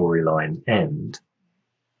main storyline end,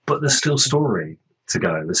 but there's still story to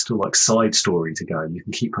go. There's still like side story to go. You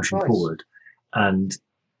can keep pushing forward, and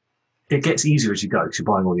it gets easier as you go, because you're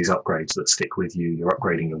buying all these upgrades that stick with you. You're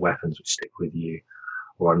upgrading your weapons, which stick with you,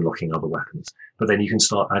 or unlocking other weapons. But then you can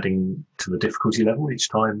start adding to the difficulty level each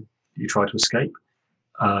time you try to escape.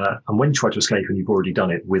 And when you try to escape and you've already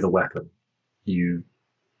done it with a weapon, you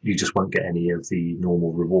just won't get any of the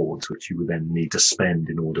normal rewards, which you would then need to spend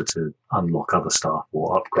in order to unlock other stuff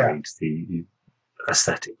or upgrade the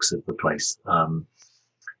aesthetics of the place.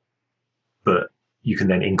 But you can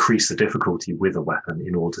then increase the difficulty with a weapon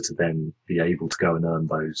in order to then be able to go and earn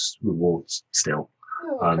those rewards still.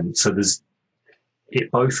 So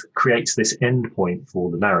it both creates this end point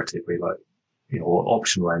for the narrative, where or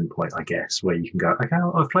optional end point, I guess, where you can go, okay,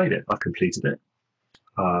 I've played it, I've completed it.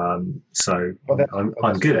 So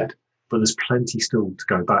I'm good, but there's plenty still to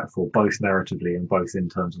go back for, both narratively and both in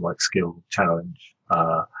terms of like skill challenge.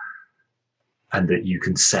 And that you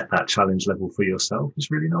can set that challenge level for yourself is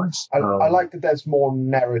really nice. I like that there's more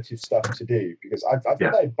narrative stuff to do, because I've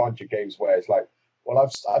played a bunch of games where it's like, well,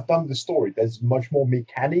 I've done the story. There's much more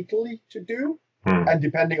mechanically to do, and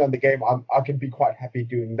depending on the game, I can be quite happy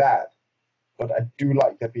doing that. But I do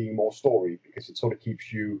like there being more story, because it sort of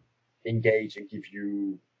keeps you engaged and gives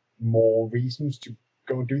you more reasons to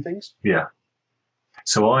go and do things. Yeah.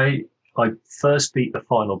 So I first beat the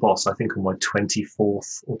final boss, I think, on my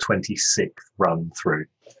 24th or 26th run through.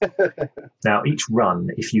 Now, each run,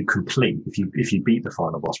 if you beat the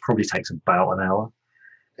final boss, probably takes about an hour.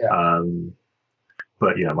 Yeah.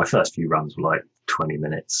 But my first few runs were like 20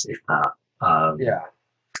 minutes, if that.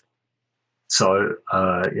 So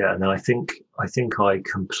and then I think I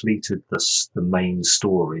completed the main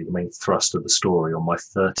story, the main thrust of the story, on my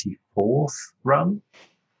 34th run.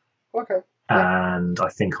 Okay. And I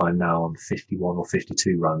think I'm now on 51 or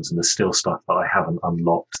 52 runs, and there's still stuff that I haven't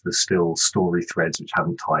unlocked. There's still story threads which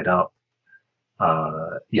haven't tied up.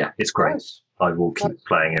 It's great. Nice. I will keep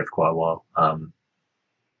playing it for quite a while.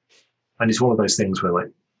 And it's one of those things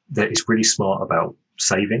where that it's really smart about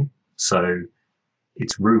saving. So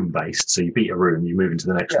it's room based. So you beat a room, you move into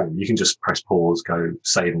the next room. You can just press pause, go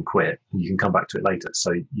save and quit, and you can come back to it later.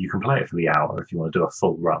 So you can play it for the hour if you want to do a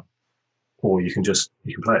full run, or you can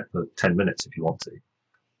play it for 10 minutes if you want to.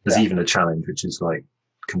 There's even a challenge which is like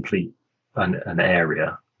complete an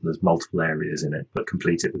area. There's multiple areas in it, but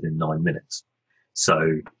complete it within 9 minutes.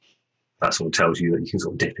 So that sort of tells you that you can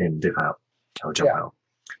sort of dip in, dip out, or jump out.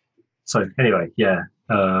 So anyway,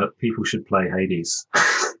 people should play Hades.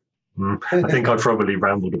 I think I've probably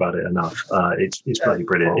rambled about it enough. It's bloody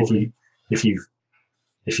brilliant. Probably. If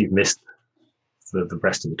you've missed the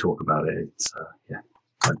rest of the talk about it, it's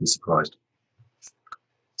I'd be surprised.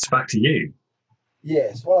 It's back to you.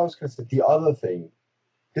 Yes, well, I was going to say the other thing.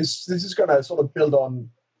 This is going to sort of build on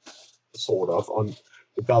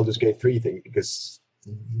the Baldur's Gate 3 thing, because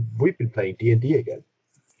we've been playing D&D again,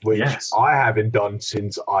 which I haven't done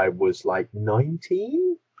since I was like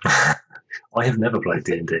 19. I have never played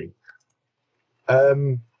D&D. I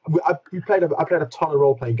played a ton of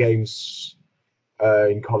role-playing games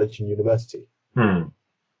in college and university,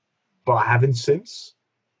 but I haven't since.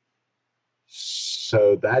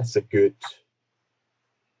 So that's a good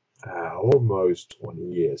almost 20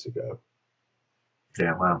 years ago.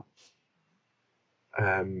 Yeah, wow.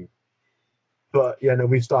 But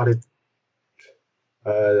we started.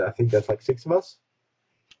 I think there's like 6 of us.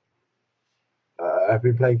 I've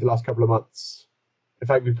been playing the last couple of months. In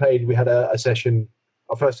fact, we had a session.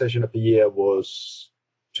 Our first session of the year was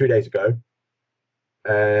 2 days ago,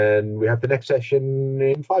 and we have the next session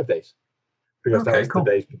in 5 days. Because that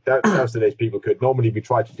was the days people could. Normally, we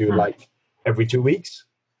try to do like every 2 weeks.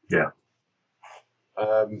 Yeah.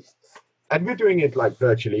 And we're doing it like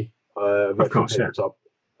virtually. Of course, up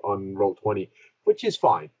on Roll20, which is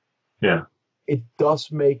fine. Yeah. It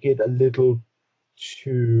does make it a little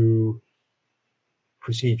too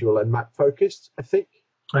procedural and map focused, I think.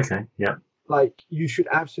 Okay, yeah. Like, you should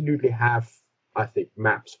absolutely have, I think,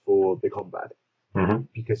 maps for the combat.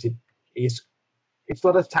 Because it's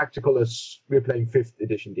not as tactical as we're playing 5th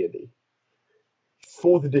edition D&D.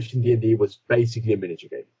 4th edition D&D was basically a miniature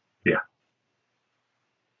game. Yeah.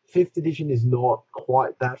 5th edition is not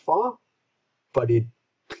quite that far, but it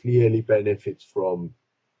clearly benefits from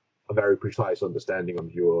a very precise understanding of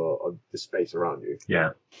the space around you. Yeah.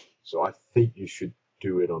 So I think you should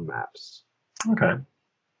do it on maps. Okay.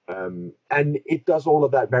 And it does all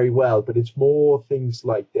of that very well, but it's more things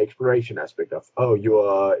like the exploration aspect of, you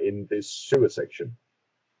are in this sewer section.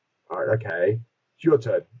 All right, okay. It's your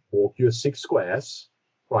turn. Walk your 6 squares.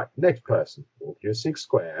 Right, next person. Walk your 6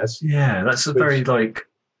 squares. Yeah, that's a very like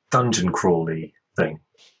dungeon crawly thing.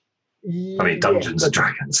 I mean, Dungeons and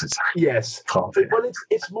Dragons. Yes. Well,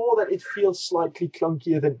 it's more that it feels slightly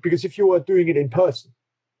clunkier than, because if you are doing it in person,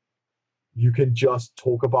 you can just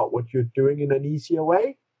talk about what you're doing in an easier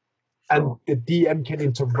way, and the DM can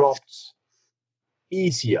interrupt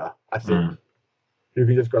easier. I think you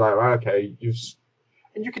can just go like, okay,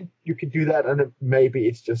 and you can do that, and maybe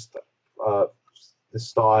it's just the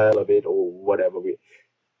style of it or whatever.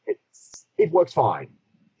 It works fine.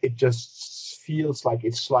 It just feels like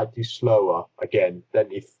it's slightly slower again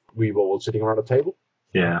than if we were all sitting around a table.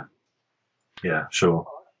 Yeah, sure.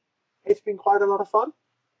 It's been quite a lot of fun.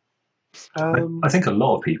 I think a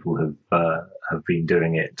lot of people have been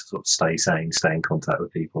doing it to sort of stay sane, stay in contact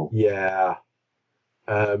with people. Yeah.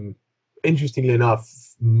 Interestingly enough,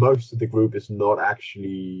 most of the group is not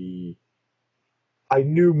actually. I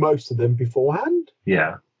knew most of them beforehand.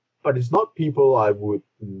 Yeah. But it's not people I would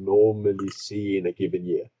normally see in a given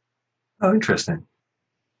year. Oh, interesting.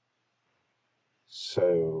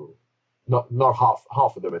 So, not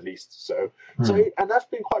half of them at least. So and that's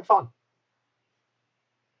been quite fun.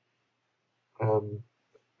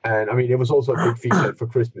 And I mean, it was also a big feature for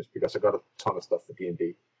Christmas because I got a ton of stuff for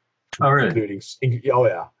D&D. Oh, really?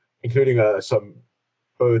 Including some.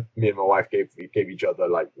 Both me and my wife gave each other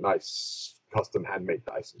like nice custom handmade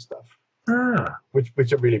dice and stuff.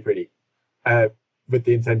 Which are really pretty. With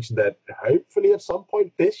the intention that hopefully at some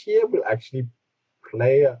point this year we'll actually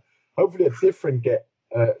play a different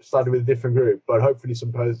started with a different group, but hopefully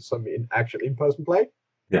some actual in-person play.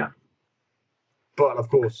 Yeah. But of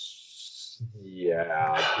course, who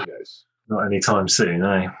knows? Not anytime soon,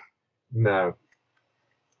 eh? No.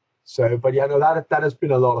 So, but that has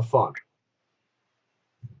been a lot of fun.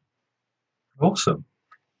 Awesome.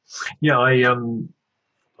 Yeah, I'm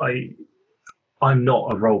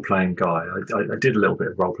not a role-playing guy. I did a little bit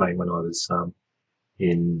of role-playing when I was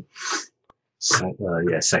in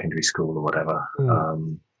secondary school or whatever. I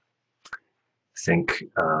think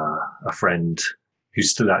a friend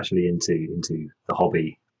who's still actually into the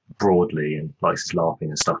hobby broadly and likes his LARPing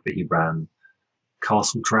and stuff, but he ran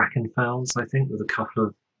Castle Drachenfels, I think, with a couple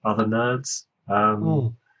of other nerds.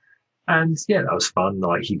 And yeah, that was fun.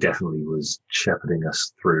 Like, he definitely was shepherding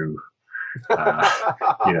us through.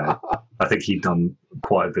 I think he'd done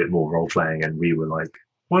quite a bit more role playing, and we were like,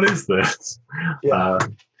 "What is this?" Yeah.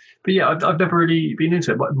 But yeah, I've never really been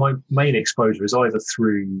into it. But my main exposure is either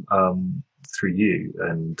through you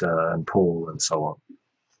and Paul and so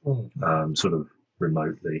on, sort of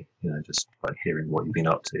remotely, just like hearing what you've been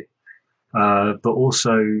up to. But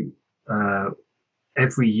also,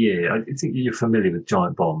 every year, I think you're familiar with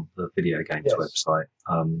Giant Bomb, the video games website.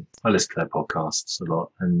 I listen to their podcasts a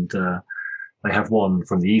lot, and they have one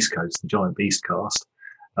from the East Coast, the Giant Beastcast.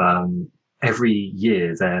 Every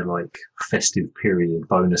year, their like festive period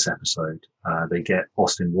bonus episode, they get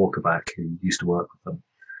Austin Walker back, who used to work with them,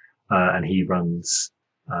 and he runs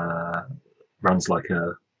like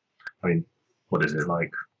what is it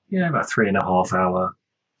like? Yeah, about 3.5 hour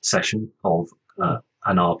session of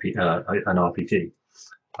an RPG.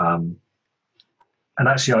 And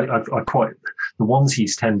actually, I quite the ones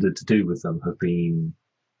he's tended to do with them have been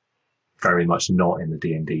very much not in the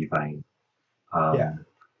D&D vein.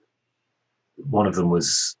 One of them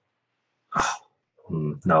was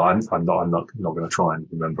no, I'm not going to try and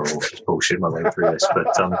remember or bullshit my way through this, but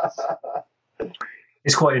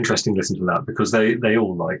it's quite interesting listening to that because they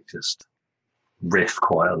all like just riff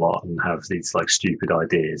quite a lot and have these like stupid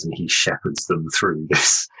ideas, and he shepherds them through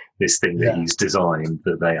this thing that he's designed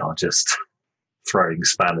that they are just throwing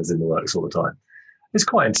spanners in the works all the time. It's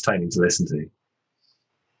quite entertaining to listen to.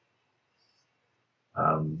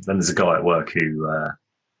 Then there's a guy at work who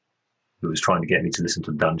was trying to get me to listen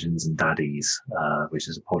to Dungeons and Daddies, which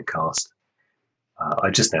is a podcast. I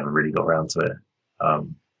just never really got around to it.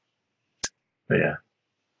 But yeah.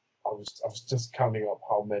 I was just counting up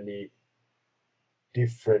how many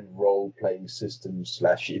different role-playing systems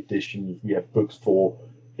 / editions we have books for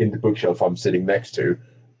in the bookshelf I'm sitting next to,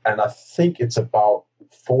 and I think it's about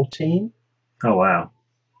 14. Oh wow.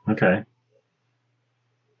 Okay.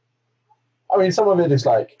 I mean, some of it is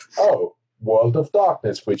like, World of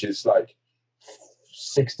Darkness, which is like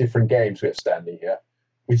 6 different games we have standing here,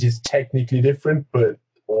 which is technically different, but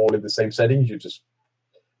all in the same setting.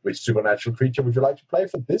 Which supernatural creature would you like to play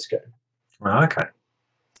for this game? Okay.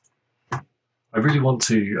 I really want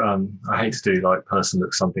to, I hate to do like person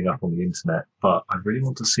look something up on the internet, but I really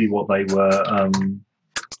want to see what they were,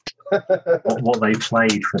 what they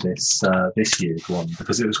played for this year's one,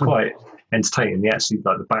 because it was quite entertaining.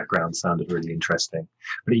 The background sounded really interesting,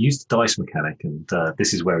 but it used the dice mechanic, and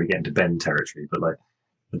this is where we get into Ben territory. But like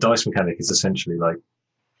the dice mechanic is essentially like,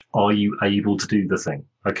 are you able to do the thing?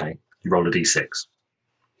 Okay, you roll a d6,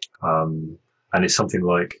 and it's something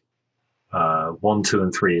like 1, 2,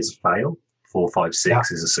 and 3 is a fail. 4, 5,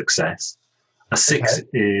 6 is a success. A 6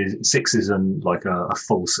 is a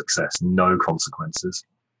full success, no consequences.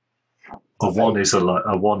 A 1 is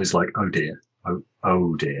like oh dear,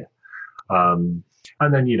 oh dear. And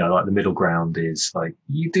then like the middle ground is like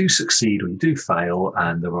you do succeed or you do fail,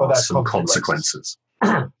 and there are some consequences.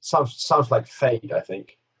 sounds like fate, I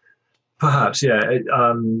think. Perhaps, yeah.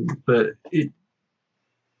 But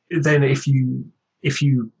then if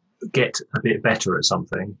you get a bit better at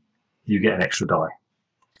something, you get an extra die.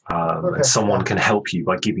 And someone can help you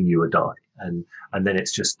by giving you a die, and then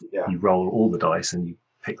it's just you roll all the dice and you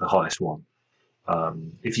pick the highest one.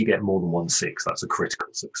 If you get more than 1 6, that's a critical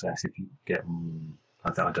success. If you get,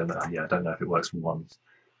 I don't know. Yeah, I don't know if it works for ones.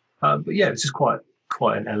 But yeah, it's just quite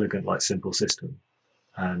an elegant, like simple system.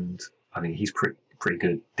 And I mean, he's pretty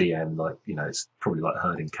good DM. Like it's probably like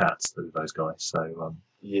herding cats, those guys. So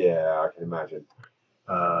yeah, I can imagine.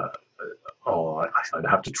 I'd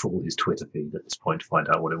have to trawl his Twitter feed at this point to find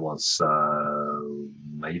out what it was. So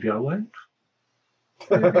maybe I won't.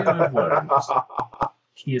 Maybe I won't.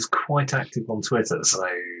 He is quite active on Twitter, so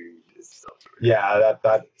yeah,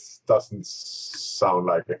 that doesn't sound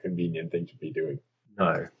like a convenient thing to be doing.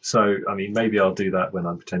 No, so I mean, maybe I'll do that when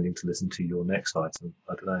I'm pretending to listen to your next item.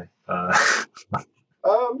 I don't know.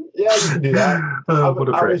 Yeah, you can do that. What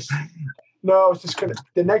a prick. I was just gonna.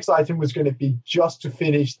 The next item was going to be just to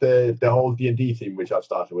finish the whole D&D theme, which I've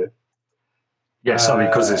started with. Yes, I mean,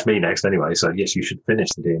 because it's me next anyway. So yes, you should finish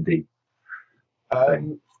the D&D.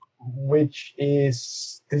 Which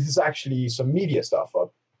is actually some media stuff,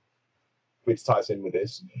 which ties in with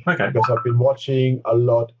this. Okay. Because I've been watching a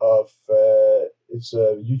lot of it's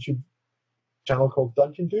a YouTube channel called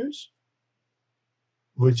Dungeon Dudes,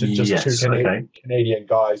 which is just two Canadian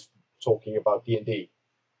guys talking about D&D.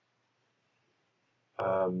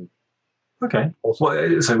 Okay.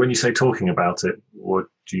 So when you say talking about it, what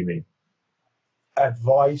do you mean?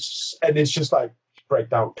 Advice, and it's just like break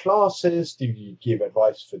down classes? Do you give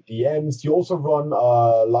advice for DMs? Do you also run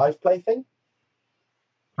a live play thing?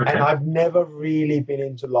 Okay. And I've never really been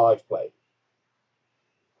into live play.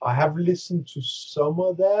 I have listened to some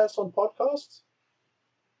of theirs on podcasts,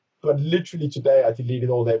 but literally today I deleted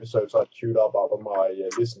all the episodes I queued up out of my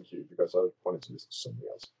listen queue because I wanted to listen to something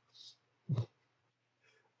else.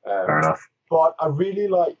 Fair enough. But I really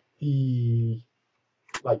like the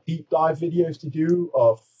deep dive videos they do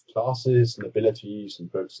of classes and abilities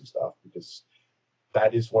and books and stuff, because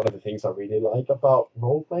that is one of the things I really like about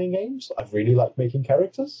role-playing games. I really like making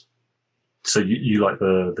characters. So you like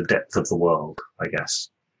the depth of the world, I guess.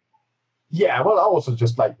 Yeah, well, I also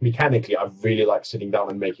just like mechanically, I really like sitting down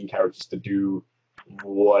and making characters to do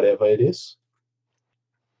whatever it is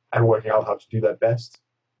and working out how to do that best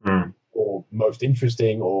or most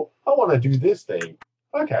interesting, or I want to do this thing.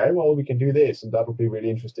 Okay, well, we can do this and that would be really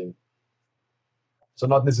interesting. So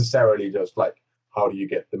not necessarily just like, how do you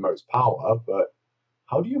get the most power, but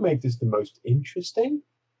how do you make this the most interesting?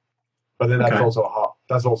 But then that's also how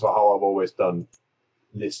I've always done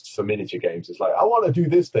lists for miniature games. It's like, I want to do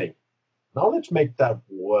this thing. Now let's make that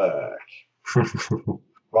work.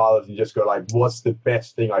 Rather than just go like, what's the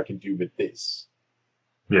best thing I can do with this?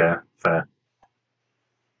 Yeah, fair.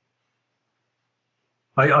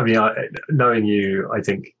 I mean, knowing you, I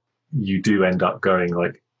think you do end up going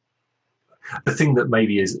like, the thing that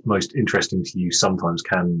maybe is most interesting to you sometimes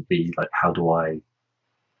can be like, how do I...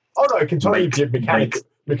 Oh no, it can totally be a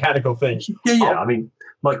mechanical thing. Yeah. I mean,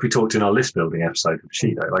 like we talked in our list building episode of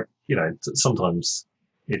Bushido, like, you know, sometimes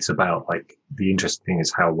it's about like, the interesting thing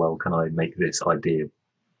is how well can I make this idea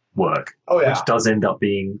work? Oh, yeah. Which does end up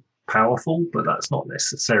being powerful, but that's not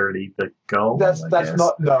necessarily the goal. That's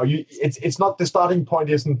not, no, it's not, the starting point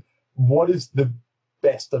isn't what is the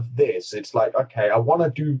best of this. It's like, okay, I want to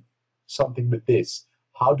do something with this.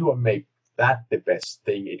 How do I make that the best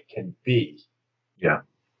thing it can be? Yeah.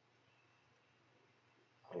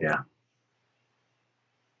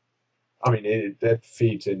 I mean, that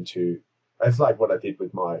feeds into, it's like what I did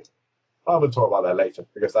with I will talk about that later,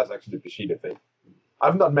 because that's actually the Bushido thing.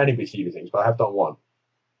 I've done many Bushido things, but I have done one.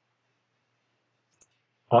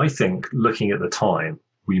 I think, looking at the time,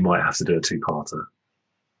 we might have to do a two-parter.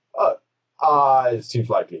 It seems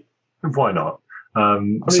likely. Why not?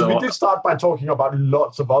 We did start by talking about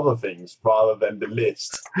lots of other things rather than the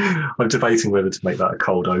list. I'm debating whether to make that a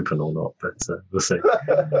cold open or not, but we'll see.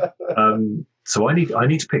 So I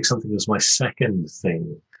need to pick something as my second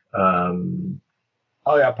thing.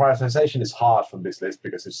 Prioritization is hard from this list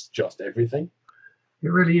because it's just everything.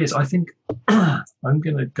 It really is. I think I'm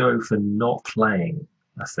going to go for not playing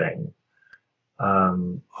a thing. Do I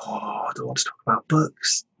want to talk about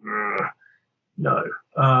books? No.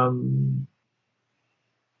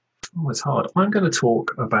 It's hard. I'm going to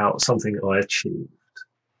talk about something I achieved.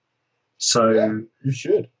 So yeah, you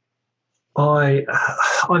should. I'm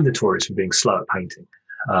notorious for being slow at painting.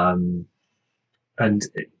 And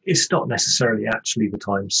it's not necessarily actually that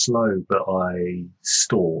I'm slow, but I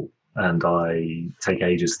stall and I take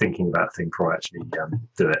ages thinking about things before I actually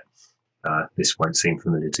do it. This won't seem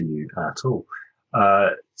familiar to you at all.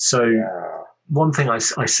 One thing I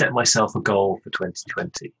set myself a goal for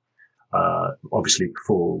 2020. Obviously,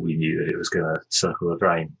 before we knew that it was going to circle the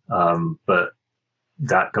drain. But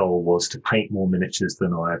that goal was to paint more miniatures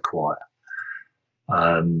than I acquire.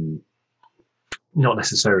 Not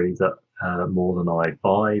necessarily that more than I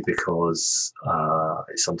buy, because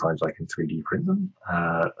sometimes I can 3D print them.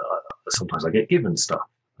 Sometimes I get given stuff.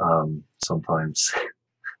 Sometimes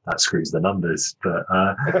that screws the numbers. But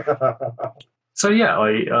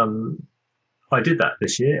I did that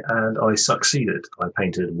this year and I succeeded. I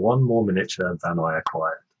painted one more miniature than I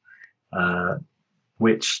acquired,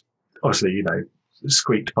 which obviously, you know,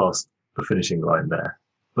 squeaked past the finishing line there.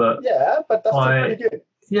 But that's still pretty good.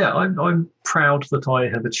 Yeah, I'm proud that I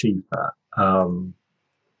have achieved that. And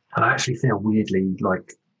I actually feel weirdly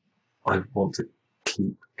like I want to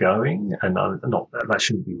keep going. And not that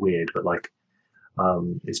shouldn't be weird, but like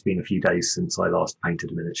it's been a few days since I last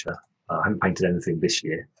painted a miniature. I haven't painted anything this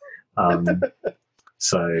year.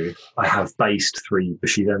 So I have based 3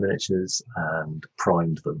 Bushido miniatures and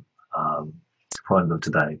primed them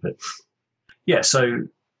today. But yeah, so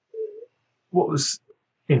what was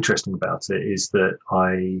interesting about it is that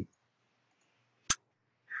I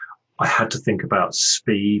had to think about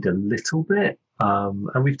speed a little bit.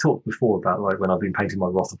 And we've talked before about like when I've been painting my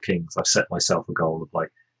Wrath of Kings, I've set myself a goal of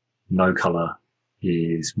like no color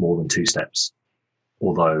is more than 2 steps.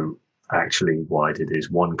 Although actually what I did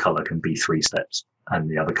is one color can be 3 steps and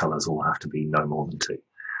the other colors all have to be no more than 2.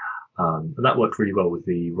 And that worked really well with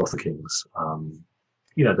the Wrath of Kings.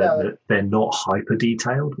 they're not hyper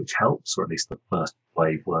detailed, which helps, or at least the first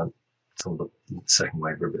wave weren't. Some of the second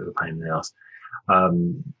wave were a bit of a pain in the ass.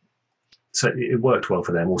 So it worked well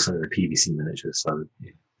for them. Also, the PVC miniatures, so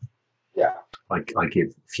I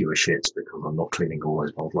give fewer shits because I'm not cleaning all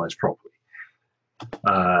those mold lines properly.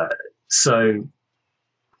 So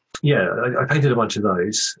I painted a bunch of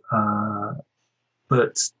those,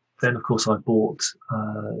 but then of course I bought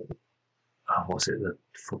what was it, the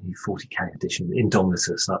 40k edition,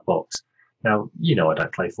 Indomitus, that box. Now I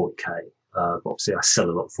don't play 40k, but obviously I sell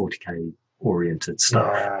a lot of 40k oriented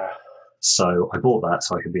stuff. Yeah. So I bought that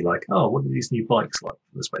so I could be like, oh, what are these new bikes like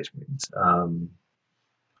for the Space Marines?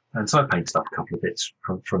 And so I painted up a couple of bits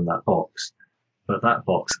from that box. But that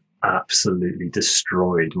box absolutely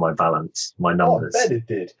destroyed my balance, my numbers. I bet it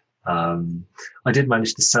did. I did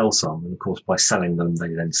manage to sell some, and of course by selling them,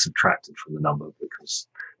 they then subtracted from the number, because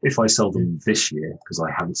if I sell them this year, because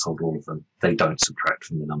I haven't sold all of them, they don't subtract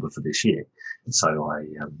from the number for this year. And so I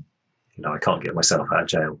can't get myself out of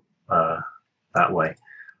jail that way.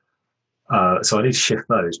 So I need to shift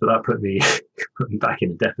those, but that put me back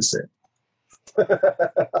in a deficit.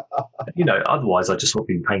 Otherwise I just would have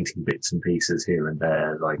been painting bits and pieces here and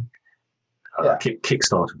there, like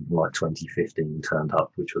Kickstarter from like 2015 turned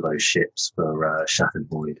up, which were those ships for Shattered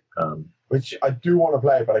Void, which I do want to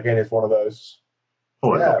play, but again, it's one of those.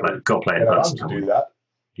 Oh, I've got to play in person to do that.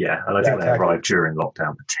 Yeah, and I think they arrived during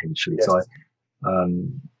lockdown potentially. Yes.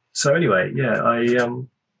 So anyway, I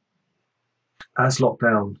as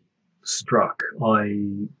lockdown struck,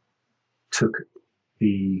 I took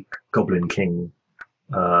the Goblin King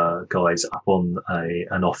guys up on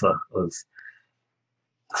an offer of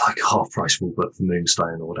like half price rulebook for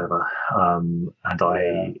Moonstone or whatever, and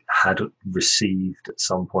I had received at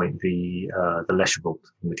some point the Lesherbolt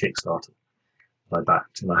from the Kickstarter that I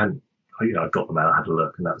backed, and I got them out, had a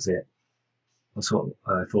look, and that was it. I thought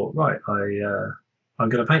right, I'm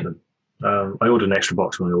going to paint them. I ordered an extra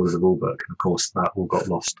box when I ordered the rulebook, and of course that all got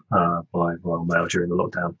lost by Royal Mail during the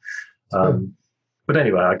lockdown. But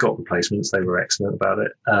anyway, I got replacements. They were excellent about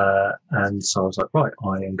it. And so I was like, right,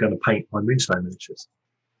 I am going to paint my Moonstone miniatures.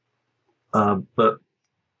 But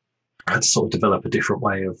I had to sort of develop a different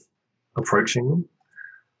way of approaching them.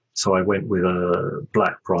 So I went with a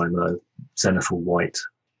black primer, Zenithal white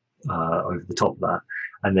over the top of that.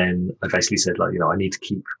 And then I basically said, like, I need to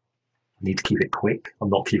keep it quick. I'm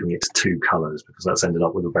not keeping it to two colours, because that's ended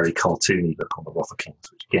up with a very cartoony look on the Rother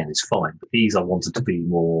Kings, which again is fine. But these I wanted to be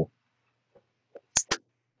more,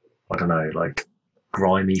 I don't know, like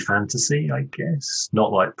grimy fantasy, I guess.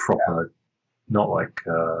 Not like proper, not like,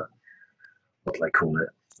 what do they call it?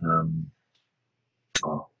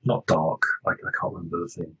 Not dark. I can't remember the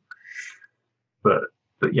thing. But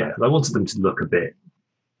yeah, I wanted them to look a bit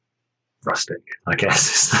rustic, I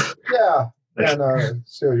guess. Yeah, no,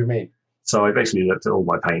 see what you mean. So I basically looked at all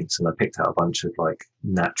my paints and I picked out a bunch of like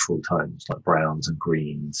natural tones, like browns and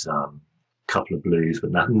greens, couple of blues,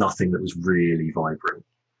 but nothing that was really vibrant.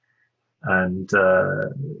 And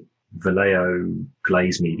Vallejo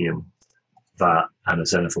glaze medium, that, and a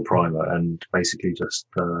Zenithal primer, and basically just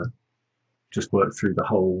worked through the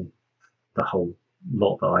whole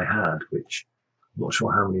lot that I had, which I'm not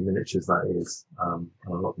sure how many miniatures that is. I'm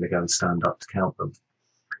not going to go and stand up to count them.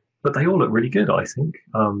 But they all look really good, I think.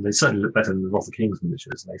 They certainly look better than the Rother Kings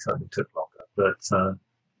miniatures, and they certainly took longer. But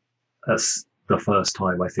that's the first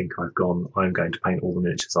time I think I'm going to paint all the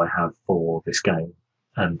miniatures I have for this game,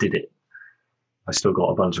 and did it. I still got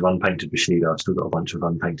a bunch of unpainted Bushido, I've still got a bunch of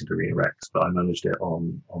unpainted Arena Rex, but I managed it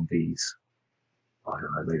on these, I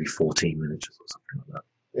don't know, maybe 14 miniatures or something like that.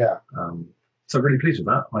 Yeah. So I'm really pleased with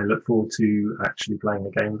that. I look forward to actually playing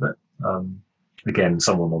a game with it. Again,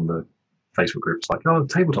 someone on the Facebook group's like, oh,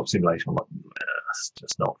 tabletop simulation. I'm like, that's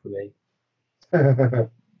just not for me.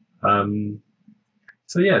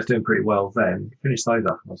 So yeah, it's doing pretty well then. Finished those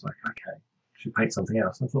up and I was like, okay, should paint something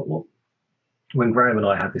else. And I thought, well, when Graham and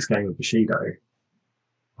I had this game of Bushido,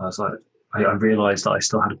 I was like, I realised that I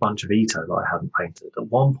still had a bunch of Ito that I hadn't painted. At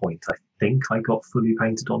one point, I think I got fully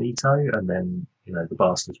painted on Ito, and then, the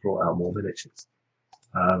bastards brought out more miniatures.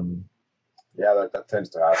 Yeah, that tends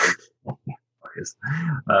to happen.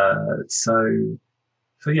 So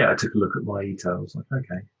yeah, I took a look at my Ito. I was like,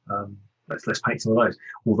 okay, let's paint some of those.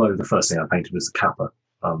 Although the first thing I painted was the Kappa,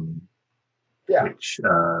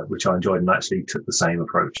 which I enjoyed, and actually took the same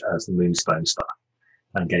approach as the Moonstone stuff,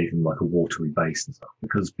 and gave him like a watery base and stuff,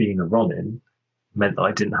 because being a Ronin meant that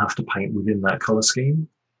I didn't have to paint within that colour scheme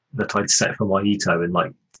that I'd set for my Ito in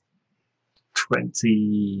like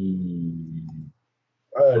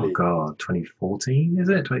 2014, is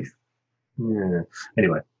it?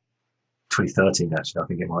 Anyway, 2013 actually, I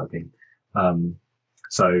think it might have been.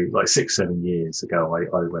 So like 6-7 years ago,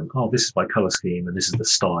 I went, oh, this is my color scheme and this is the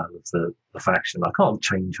style of the faction. I can't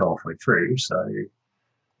change halfway through, so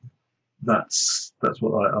that's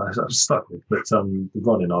what I stuck with. But the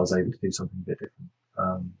running, I was able to do something a bit different.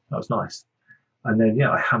 That was nice. And then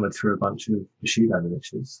I hammered through a bunch of Bushido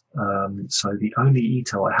miniatures. So the only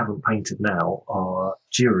Ito I haven't painted now are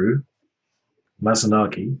Jiru,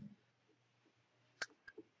 Mazanagi.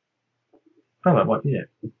 Oh, that might be it.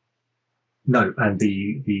 No, and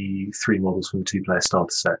the 3 models from the 2-player starter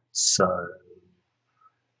set. So,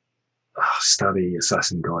 stabby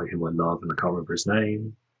assassin guy who I love, and I can't remember his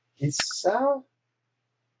name. Isus?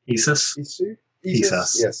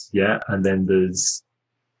 Isus, yes. Yeah, and then there's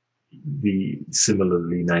the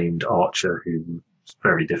similarly named archer who's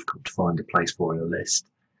very difficult to find a place for in a list.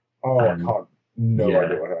 Oh, I can't. No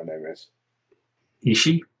idea what her name is.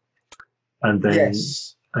 Ishi. And then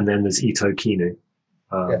there's Ito Kinu.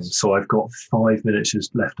 So I've got 5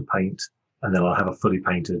 miniatures left to paint, and then I'll have a fully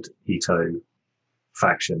painted Ito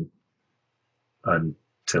faction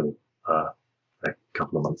until a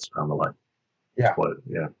couple of months down the line. Yeah. Well,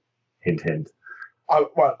 hint, hint.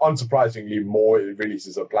 Well, unsurprisingly, more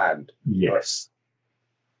releases are planned. Yes.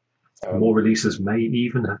 But, more releases may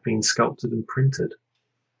even have been sculpted and printed.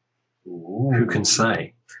 Ooh. Who can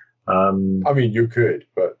say? I mean, you could,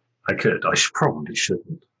 but... I could. Probably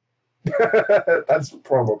shouldn't. That's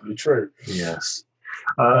probably true. Yes.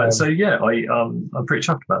 I'm pretty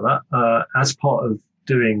chuffed about that. As part of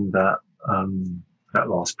doing that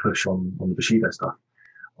last push on the Bushido stuff,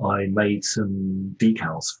 I made some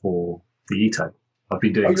decals for the Ito. I've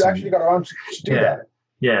been doing. You actually got around to do that?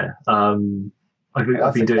 Yeah.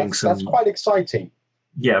 I've been doing some. That's quite exciting.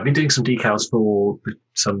 Yeah, I've been doing some decals for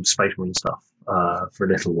some Space Marine stuff for a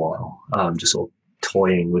little while. Just sort of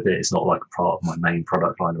toying with it. It's not like a part of my main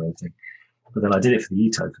product line or anything. But then I did it for the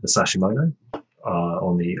Ito, for the Sashimono,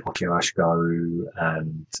 on the Okio Ashigaru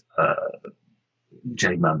and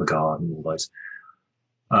Jade Mambagar and all those.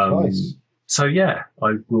 Nice. So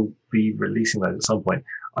I will be releasing those at some point.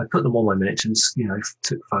 I put them on my miniatures,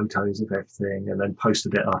 took photos of everything and then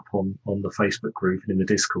posted it up on the Facebook group and in the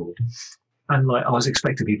Discord. And I was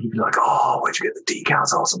expecting people to be like, "Oh, where'd you get the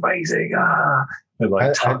decals? Oh, it's amazing!"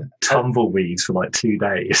 And tumbleweeds for 2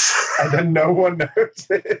 days. And then no one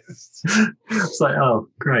noticed. It's like, oh,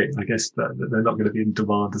 great. I guess that they're not going to be in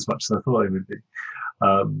demand as much as I thought they would be.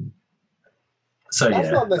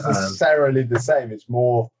 That's not necessarily the same. It's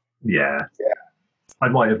more. Yeah. I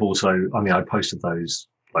might have also. I mean, I posted those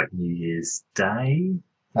New Year's Day.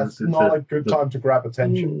 That's not a good time to grab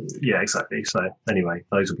attention. Yeah, exactly. So anyway,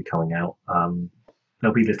 those will be coming out.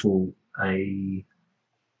 There'll be little wait,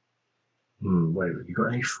 you've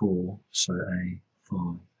got A4, so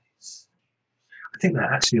A5. I think they're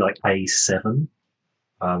actually A7.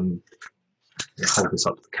 Hold this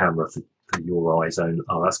up to the camera for your eyes only.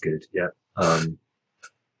 Oh, that's good. Yeah.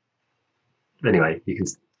 Anyway, you can.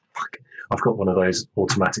 I've got one of those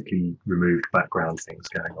automatically removed background things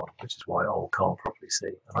going on, which is why I can't properly see.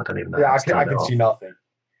 And I don't even know. Yeah, I can see nothing.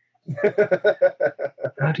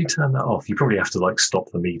 How do you turn that off? You probably have to stop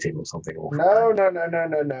the meeting or something.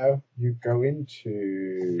 No. You go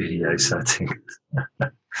into video settings.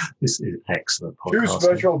 This is excellent podcasting. Choose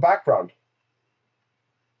virtual background.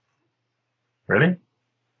 Really?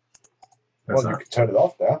 You can turn it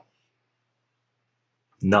off there.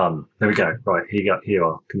 None. There we go. Right, here you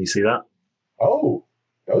are. Can you see that? Oh,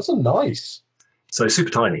 those are nice. So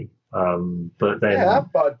super tiny. But then... Yeah,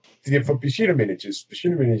 but for Bushido miniatures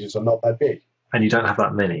are not that big. And you don't have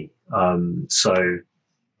that many. So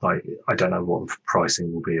I don't know what the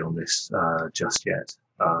pricing will be on this just yet.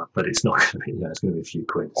 But it's not going to be, it's going to be a few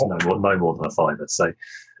quid. It's no more than a £5. So,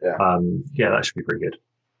 that should be pretty good.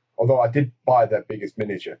 Although I did buy their biggest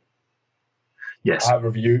miniature. Yes. I have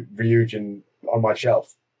a Ryujin on my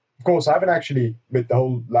shelf. Of course, I haven't actually, with the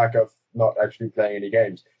whole lack of not actually playing any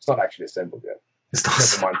games, it's not actually assembled yet.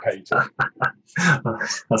 Never mind painting.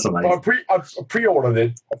 That's amazing. But I pre-ordered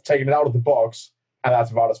it. I've taken it out of the box, and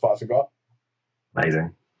that's about as far as I got.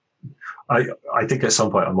 Amazing. I think at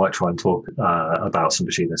some point I might try and talk about some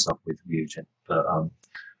Bushido stuff with Ryujin, but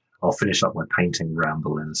I'll finish up my painting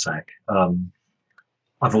ramble in a sec.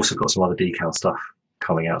 I've also got some other decal stuff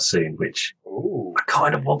coming out soon, which I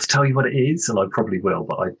kind of want to tell you what it is, and I probably will,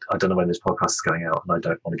 but I don't know when this podcast is going out, and I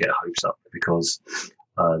don't want to get hopes up because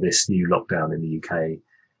this new lockdown in the UK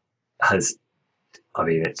it's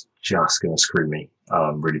just going to screw me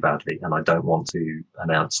really badly, and I don't want to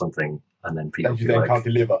announce something and then people can't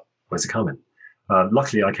deliver. Where's it coming?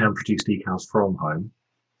 Luckily, I can produce decals from home,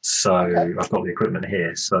 So I've got the equipment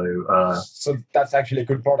here. So that's actually a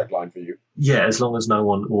good product line for you. Yeah, as long as no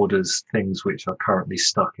one orders things which are currently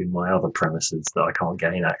stuck in my other premises that I can't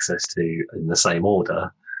gain access to in the same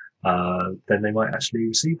order, then they might actually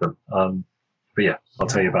receive them. But yeah, I'll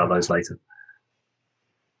tell you about those later.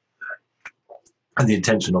 And the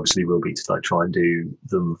intention obviously will be to try and do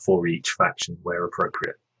them for each faction where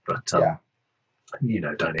appropriate. But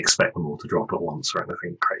don't expect them all to drop at once or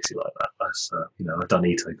anything crazy like that. That's I've done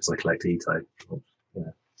Ito because I collect Ito.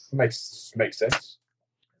 Makes sense.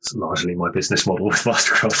 It's largely my business model with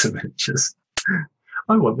Mastercraft Adventures.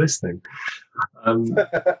 I want this thing.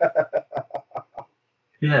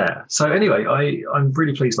 Yeah. So anyway, I'm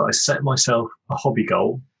really pleased that I set myself a hobby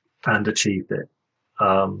goal and achieved it.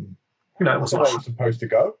 It wasn't where it's supposed to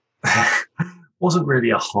go. Wasn't really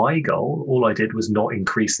a high goal. All I did was not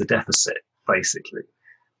increase the deficit, basically.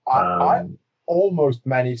 I almost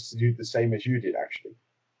managed to do the same as you did, actually.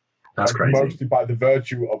 That's crazy. Mostly by the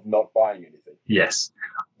virtue of not buying anything. Yes.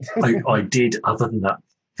 I did, other than that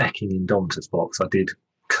fecking Indomitus box, I did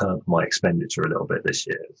curb my expenditure a little bit this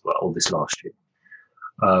year as well, or this last year.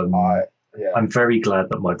 I'm very glad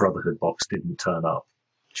that my Brotherhood box didn't turn up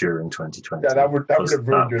during 2020. Yeah, that would have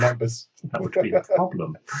ruined your numbers. That would be a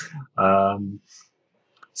problem.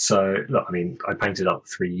 So, look, I mean, I painted up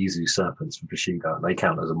 3 Yuzu Serpents from Bushido, and they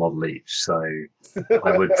count as a model each. So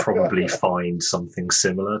I would probably find something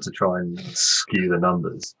similar to try and skew the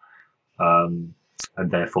numbers. And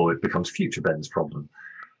therefore, it becomes Future Ben's problem.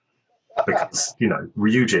 Because,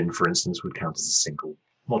 Ryujin, for instance, would count as a single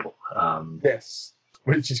model. Yes,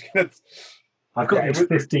 which is good. I've got these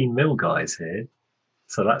 15 mil guys here.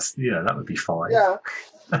 So that's, that would be fine. Yeah.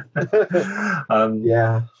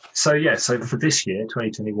 So for this year,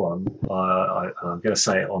 2021, I'm going to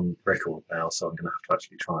say it on record now, so I'm going to have to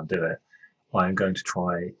actually try and do it. I am going to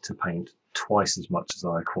try to paint twice as much as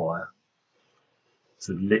I acquire.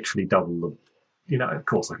 So literally double the, of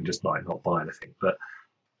course I can just not buy anything, but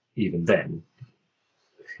even then,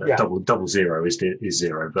 double zero is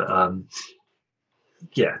zero. But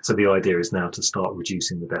so the idea is now to start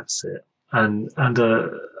reducing the deficit. And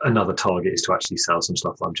another target is to actually sell some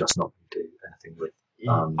stuff that I'm just not going to do anything with.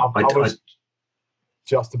 I was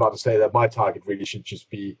just about to say that my target really should just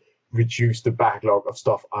be reduce the backlog of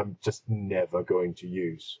stuff I'm just never going to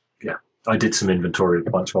use. Yeah, I did some inventory of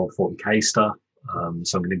a bunch of old 40k stuff,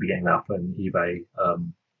 so I'm going to be getting that up on eBay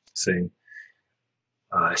soon.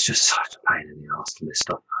 It's just such a pain in the ass to list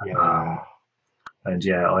stuff. Yeah. I'm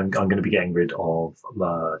going to be getting rid of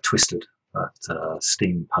Twisted. That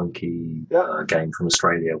steampunky game from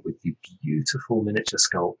Australia with the beautiful miniature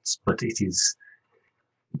sculpts, but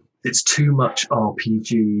it's too much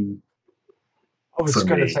RPG. I was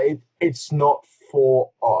going to say it's not for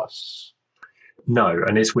us. No,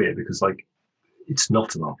 and it's weird because it's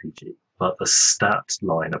not an RPG, but the stat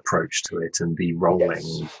line approach to it and the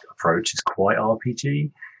rolling approach is quite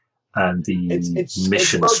RPG, and the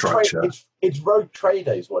mission structure. It's Rogue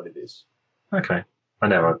Trader is what it is. Okay. I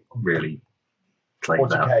never really played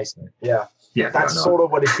that. So. Yeah. That's sort of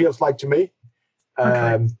what it feels like to me.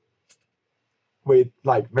 Okay. With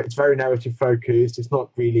it's very narrative focused. It's not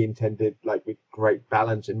really intended with great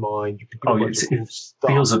balance in mind. You it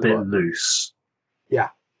feels a bit loose. Yeah.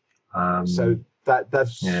 So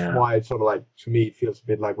that's why it's sort of to me it feels a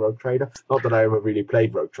bit like Rogue Trader. Not that I ever really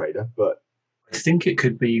played Rogue Trader, but I think it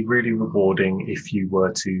could be really rewarding if you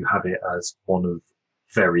were to have it as one of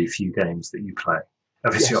very few games that you play.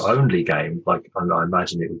 If it's your only game, I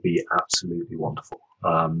imagine it would be absolutely wonderful.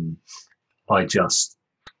 I just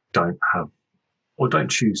don't have, or don't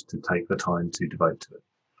choose to take the time to devote to it.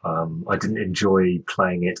 I didn't enjoy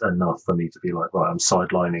playing it enough for me to be like, right, I'm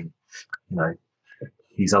sidelining,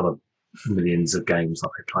 these other millions of games that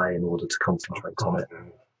I play in order to concentrate on it.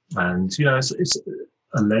 And, it's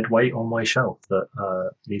a lead weight on my shelf that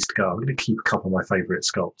needs to go. I'm going to keep a couple of my favourite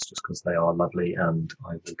sculpts just because they are lovely and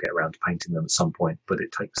I will get around to painting them at some point, but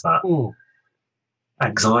it takes that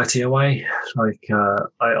anxiety away.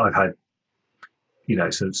 I've had,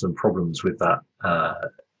 some problems with that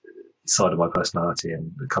side of my personality,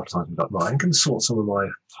 and a couple of times I'm like, right, I'm going to sort some of my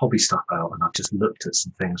hobby stuff out, and I've just looked at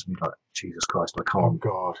some things and be like, Jesus Christ, I can't. Oh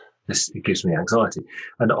God. It gives me anxiety.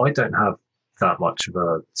 And I don't have that much of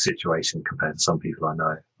a situation compared to some people I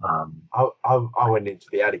know. I went into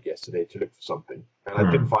the attic yesterday to look for something, and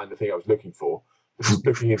I didn't find the thing I was looking for. I was just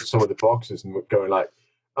looking into some of the boxes and going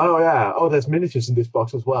there's miniatures in this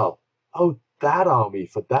box as well. Oh, that army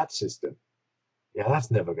for that system. Yeah,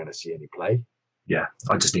 that's never going to see any play. Yeah,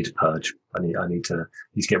 I just need to purge. I need to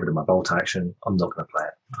get rid of my bolt action. I'm not going to play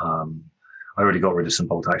it. I already got rid of some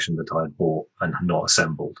bolt action that I had bought and not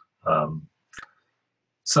assembled.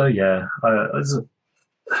 So yeah,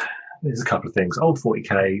 there's a couple of things. Old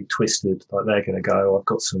 40k, Twisted, like they're going to go. I've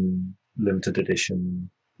got some limited edition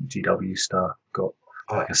GW stuff. Got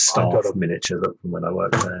like a staff miniature that from when I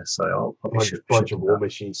worked there. So I'll probably bunch of War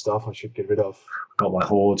Machine stuff I should get rid of. Got my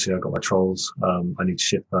hordes, I've got my trolls. I need to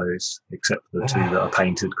ship those, except for the two that are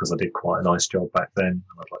painted because I did quite a nice job back then. And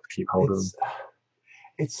I'd like to keep hold of them.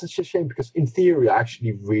 It's such a shame because in theory I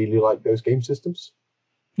actually really like those game systems.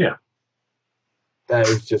 Yeah. There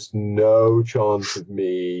is just no chance of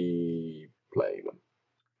me playing them.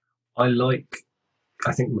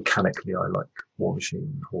 I think mechanically I like War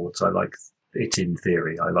Machine Hordes. I like it in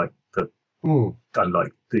theory. I like I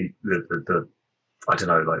like the I don't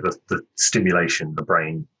know, like the stimulation, the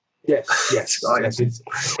brain. Yes.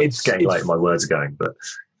 It's getting late. My words are going, but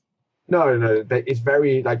no. It's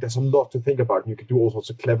very like there's a lot to think about, and you can do all sorts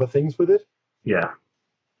of clever things with it. Yeah.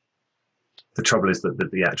 The trouble is that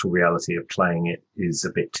the actual reality of playing it is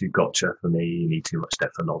a bit too gotcha for me. You need too much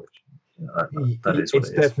depth of knowledge. That is what it is. It's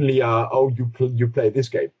definitely you play this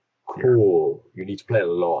game. Cool. Yeah. You need to play a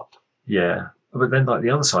lot. Yeah. But then like the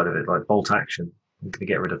other side of it, like bolt action, I'm going to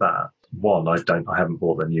get rid of that. One, I haven't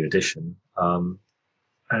bought the new edition.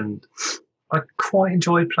 And I quite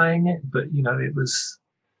enjoyed playing it, but it was,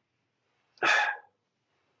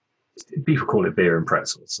 people call it beer and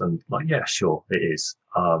pretzels, and like, yeah, sure, it is.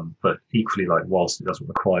 But equally, like, whilst it doesn't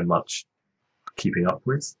require much keeping up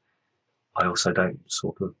with, I also don't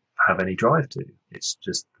sort of have any drive to. It's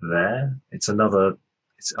just there. It's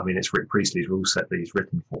Rick Priestley's rule set that he's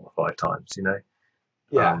written 4 or 5 times,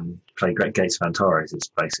 Yeah. Play Great Gates of Antares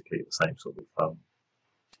is basically the same sort of,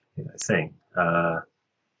 thing.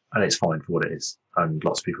 And it's fine for what it is. And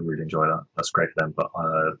lots of people really enjoy that. That's great for them. But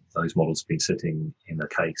those models have been sitting in a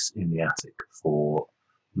case in the attic for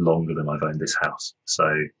longer than I've owned this house. So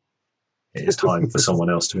it is time for someone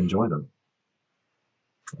else to enjoy them.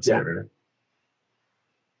 That's it, really.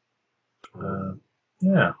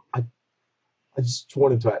 Yeah. I just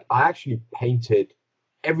wanted to add, I actually painted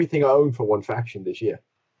everything I own for one faction this year.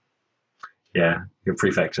 Yeah, your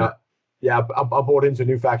prefecture. I bought into a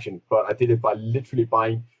new faction, but I did it by literally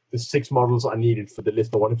buying the 6 models I needed for the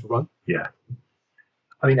list I wanted to run. Yeah.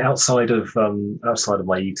 I mean, outside of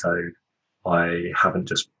my Ito, I haven't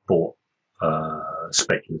just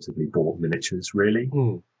speculatively bought miniatures, really.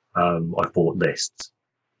 I've bought lists.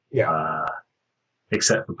 Yeah.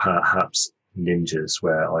 Except for perhaps ninjas,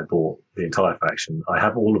 where I bought the entire faction. I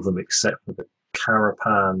have all of them except for the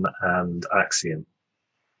Carapan and Axiom.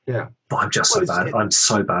 Yeah. But I'm just so bad. I'm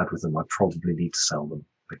so bad with them. I probably need to sell them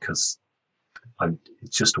because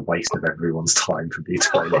it's just a waste of everyone's time for me to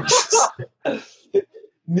play ninjas.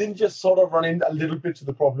 Ninjas sort of run in a little bit to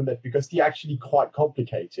the problem that because they're actually quite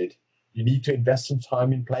complicated, you need to invest some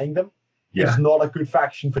time in playing them. Yeah. It's not a good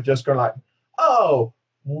faction for just going like,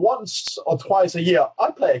 once or twice a year,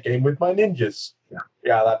 I play a game with my ninjas.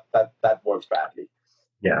 Yeah, that works badly.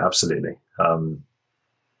 Yeah, absolutely.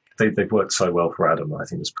 They've worked so well for Adam. I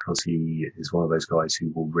think it's because he is one of those guys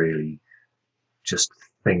who will really just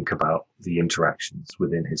think about the interactions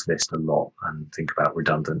within his list a lot and think about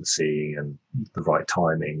redundancy and the right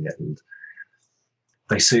timing, and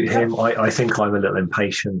they suit him. I think I'm a little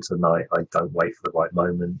impatient and I don't wait for the right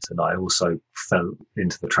moment, and I also fell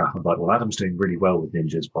into the trap of like, well, Adam's doing really well with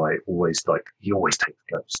ninjas by he always takes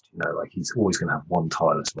the ghost, he's always going to have one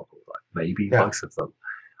tireless model, maybe both of them,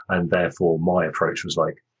 and therefore my approach was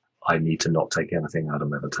like, I need to not take anything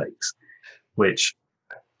Adam ever takes, which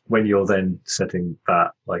when you're then setting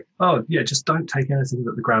that, like, just don't take anything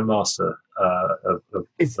that the Grandmaster of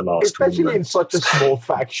the last especially tournament. In such a small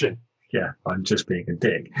faction. Yeah, I'm just being a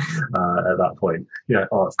dick at that point.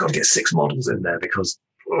 I've got to get 6 models in there because,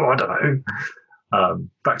 I don't know.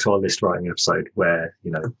 Back to our list writing episode where,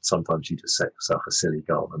 sometimes you just set yourself a silly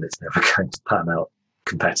goal and it's never going to pan out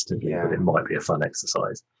competitively, but it might be a fun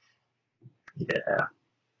exercise. Yeah.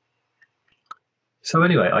 So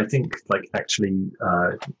anyway, I think actually,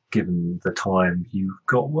 given the time you've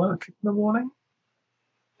got work in the morning.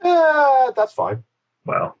 That's fine.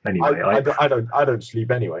 Well, anyway, I don't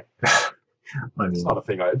sleep anyway. I mean, it's not a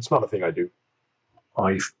thing I do.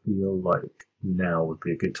 I feel like now would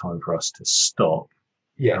be a good time for us to stop.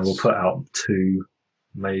 Yes. And we'll put out 2,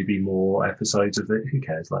 maybe more episodes of it. Who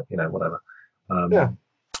cares? Whatever.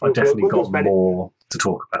 I've definitely got more to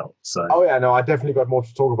talk about. So. Oh yeah, no, I definitely got more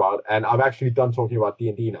to talk about, and I've actually done talking about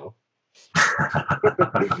D&D now,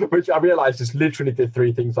 which I realized is literally the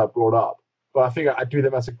 3 things I brought up. But I figure I'd do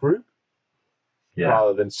them as a group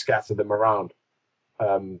rather than scatter them around,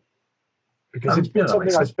 because it's been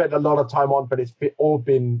something I spent a lot of time on, but it's all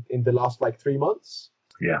been in the last 3 months.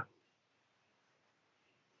 Yeah.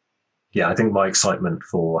 Yeah, I think my excitement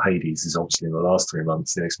for Hades is obviously in the last 3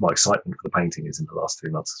 months. My excitement for the painting is in the last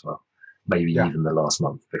 3 months as well. Maybe even the last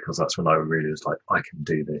month, because that's when I really was like, I can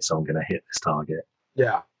do this. I'm going to hit this target.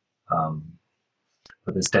 Yeah.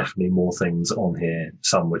 But there's definitely more things on here,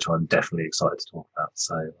 some which I'm definitely excited to talk about.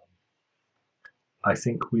 So I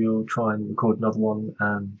think we'll try and record another one.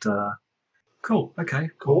 And cool. Okay,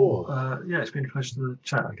 cool. Yeah, it's been a pleasure to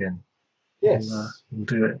chat again. Yes. We'll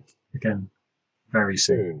do it again very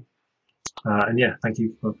soon. And yeah, thank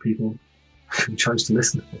you for people who chose to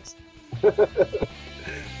listen to this.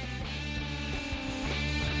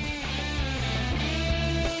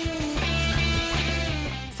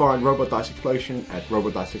 Find Robot Dice Explosion at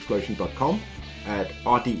robotdiceexplosion.com, at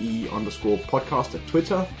RDE_podcast at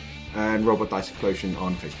Twitter, and Robot Dice Explosion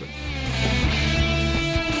on Facebook.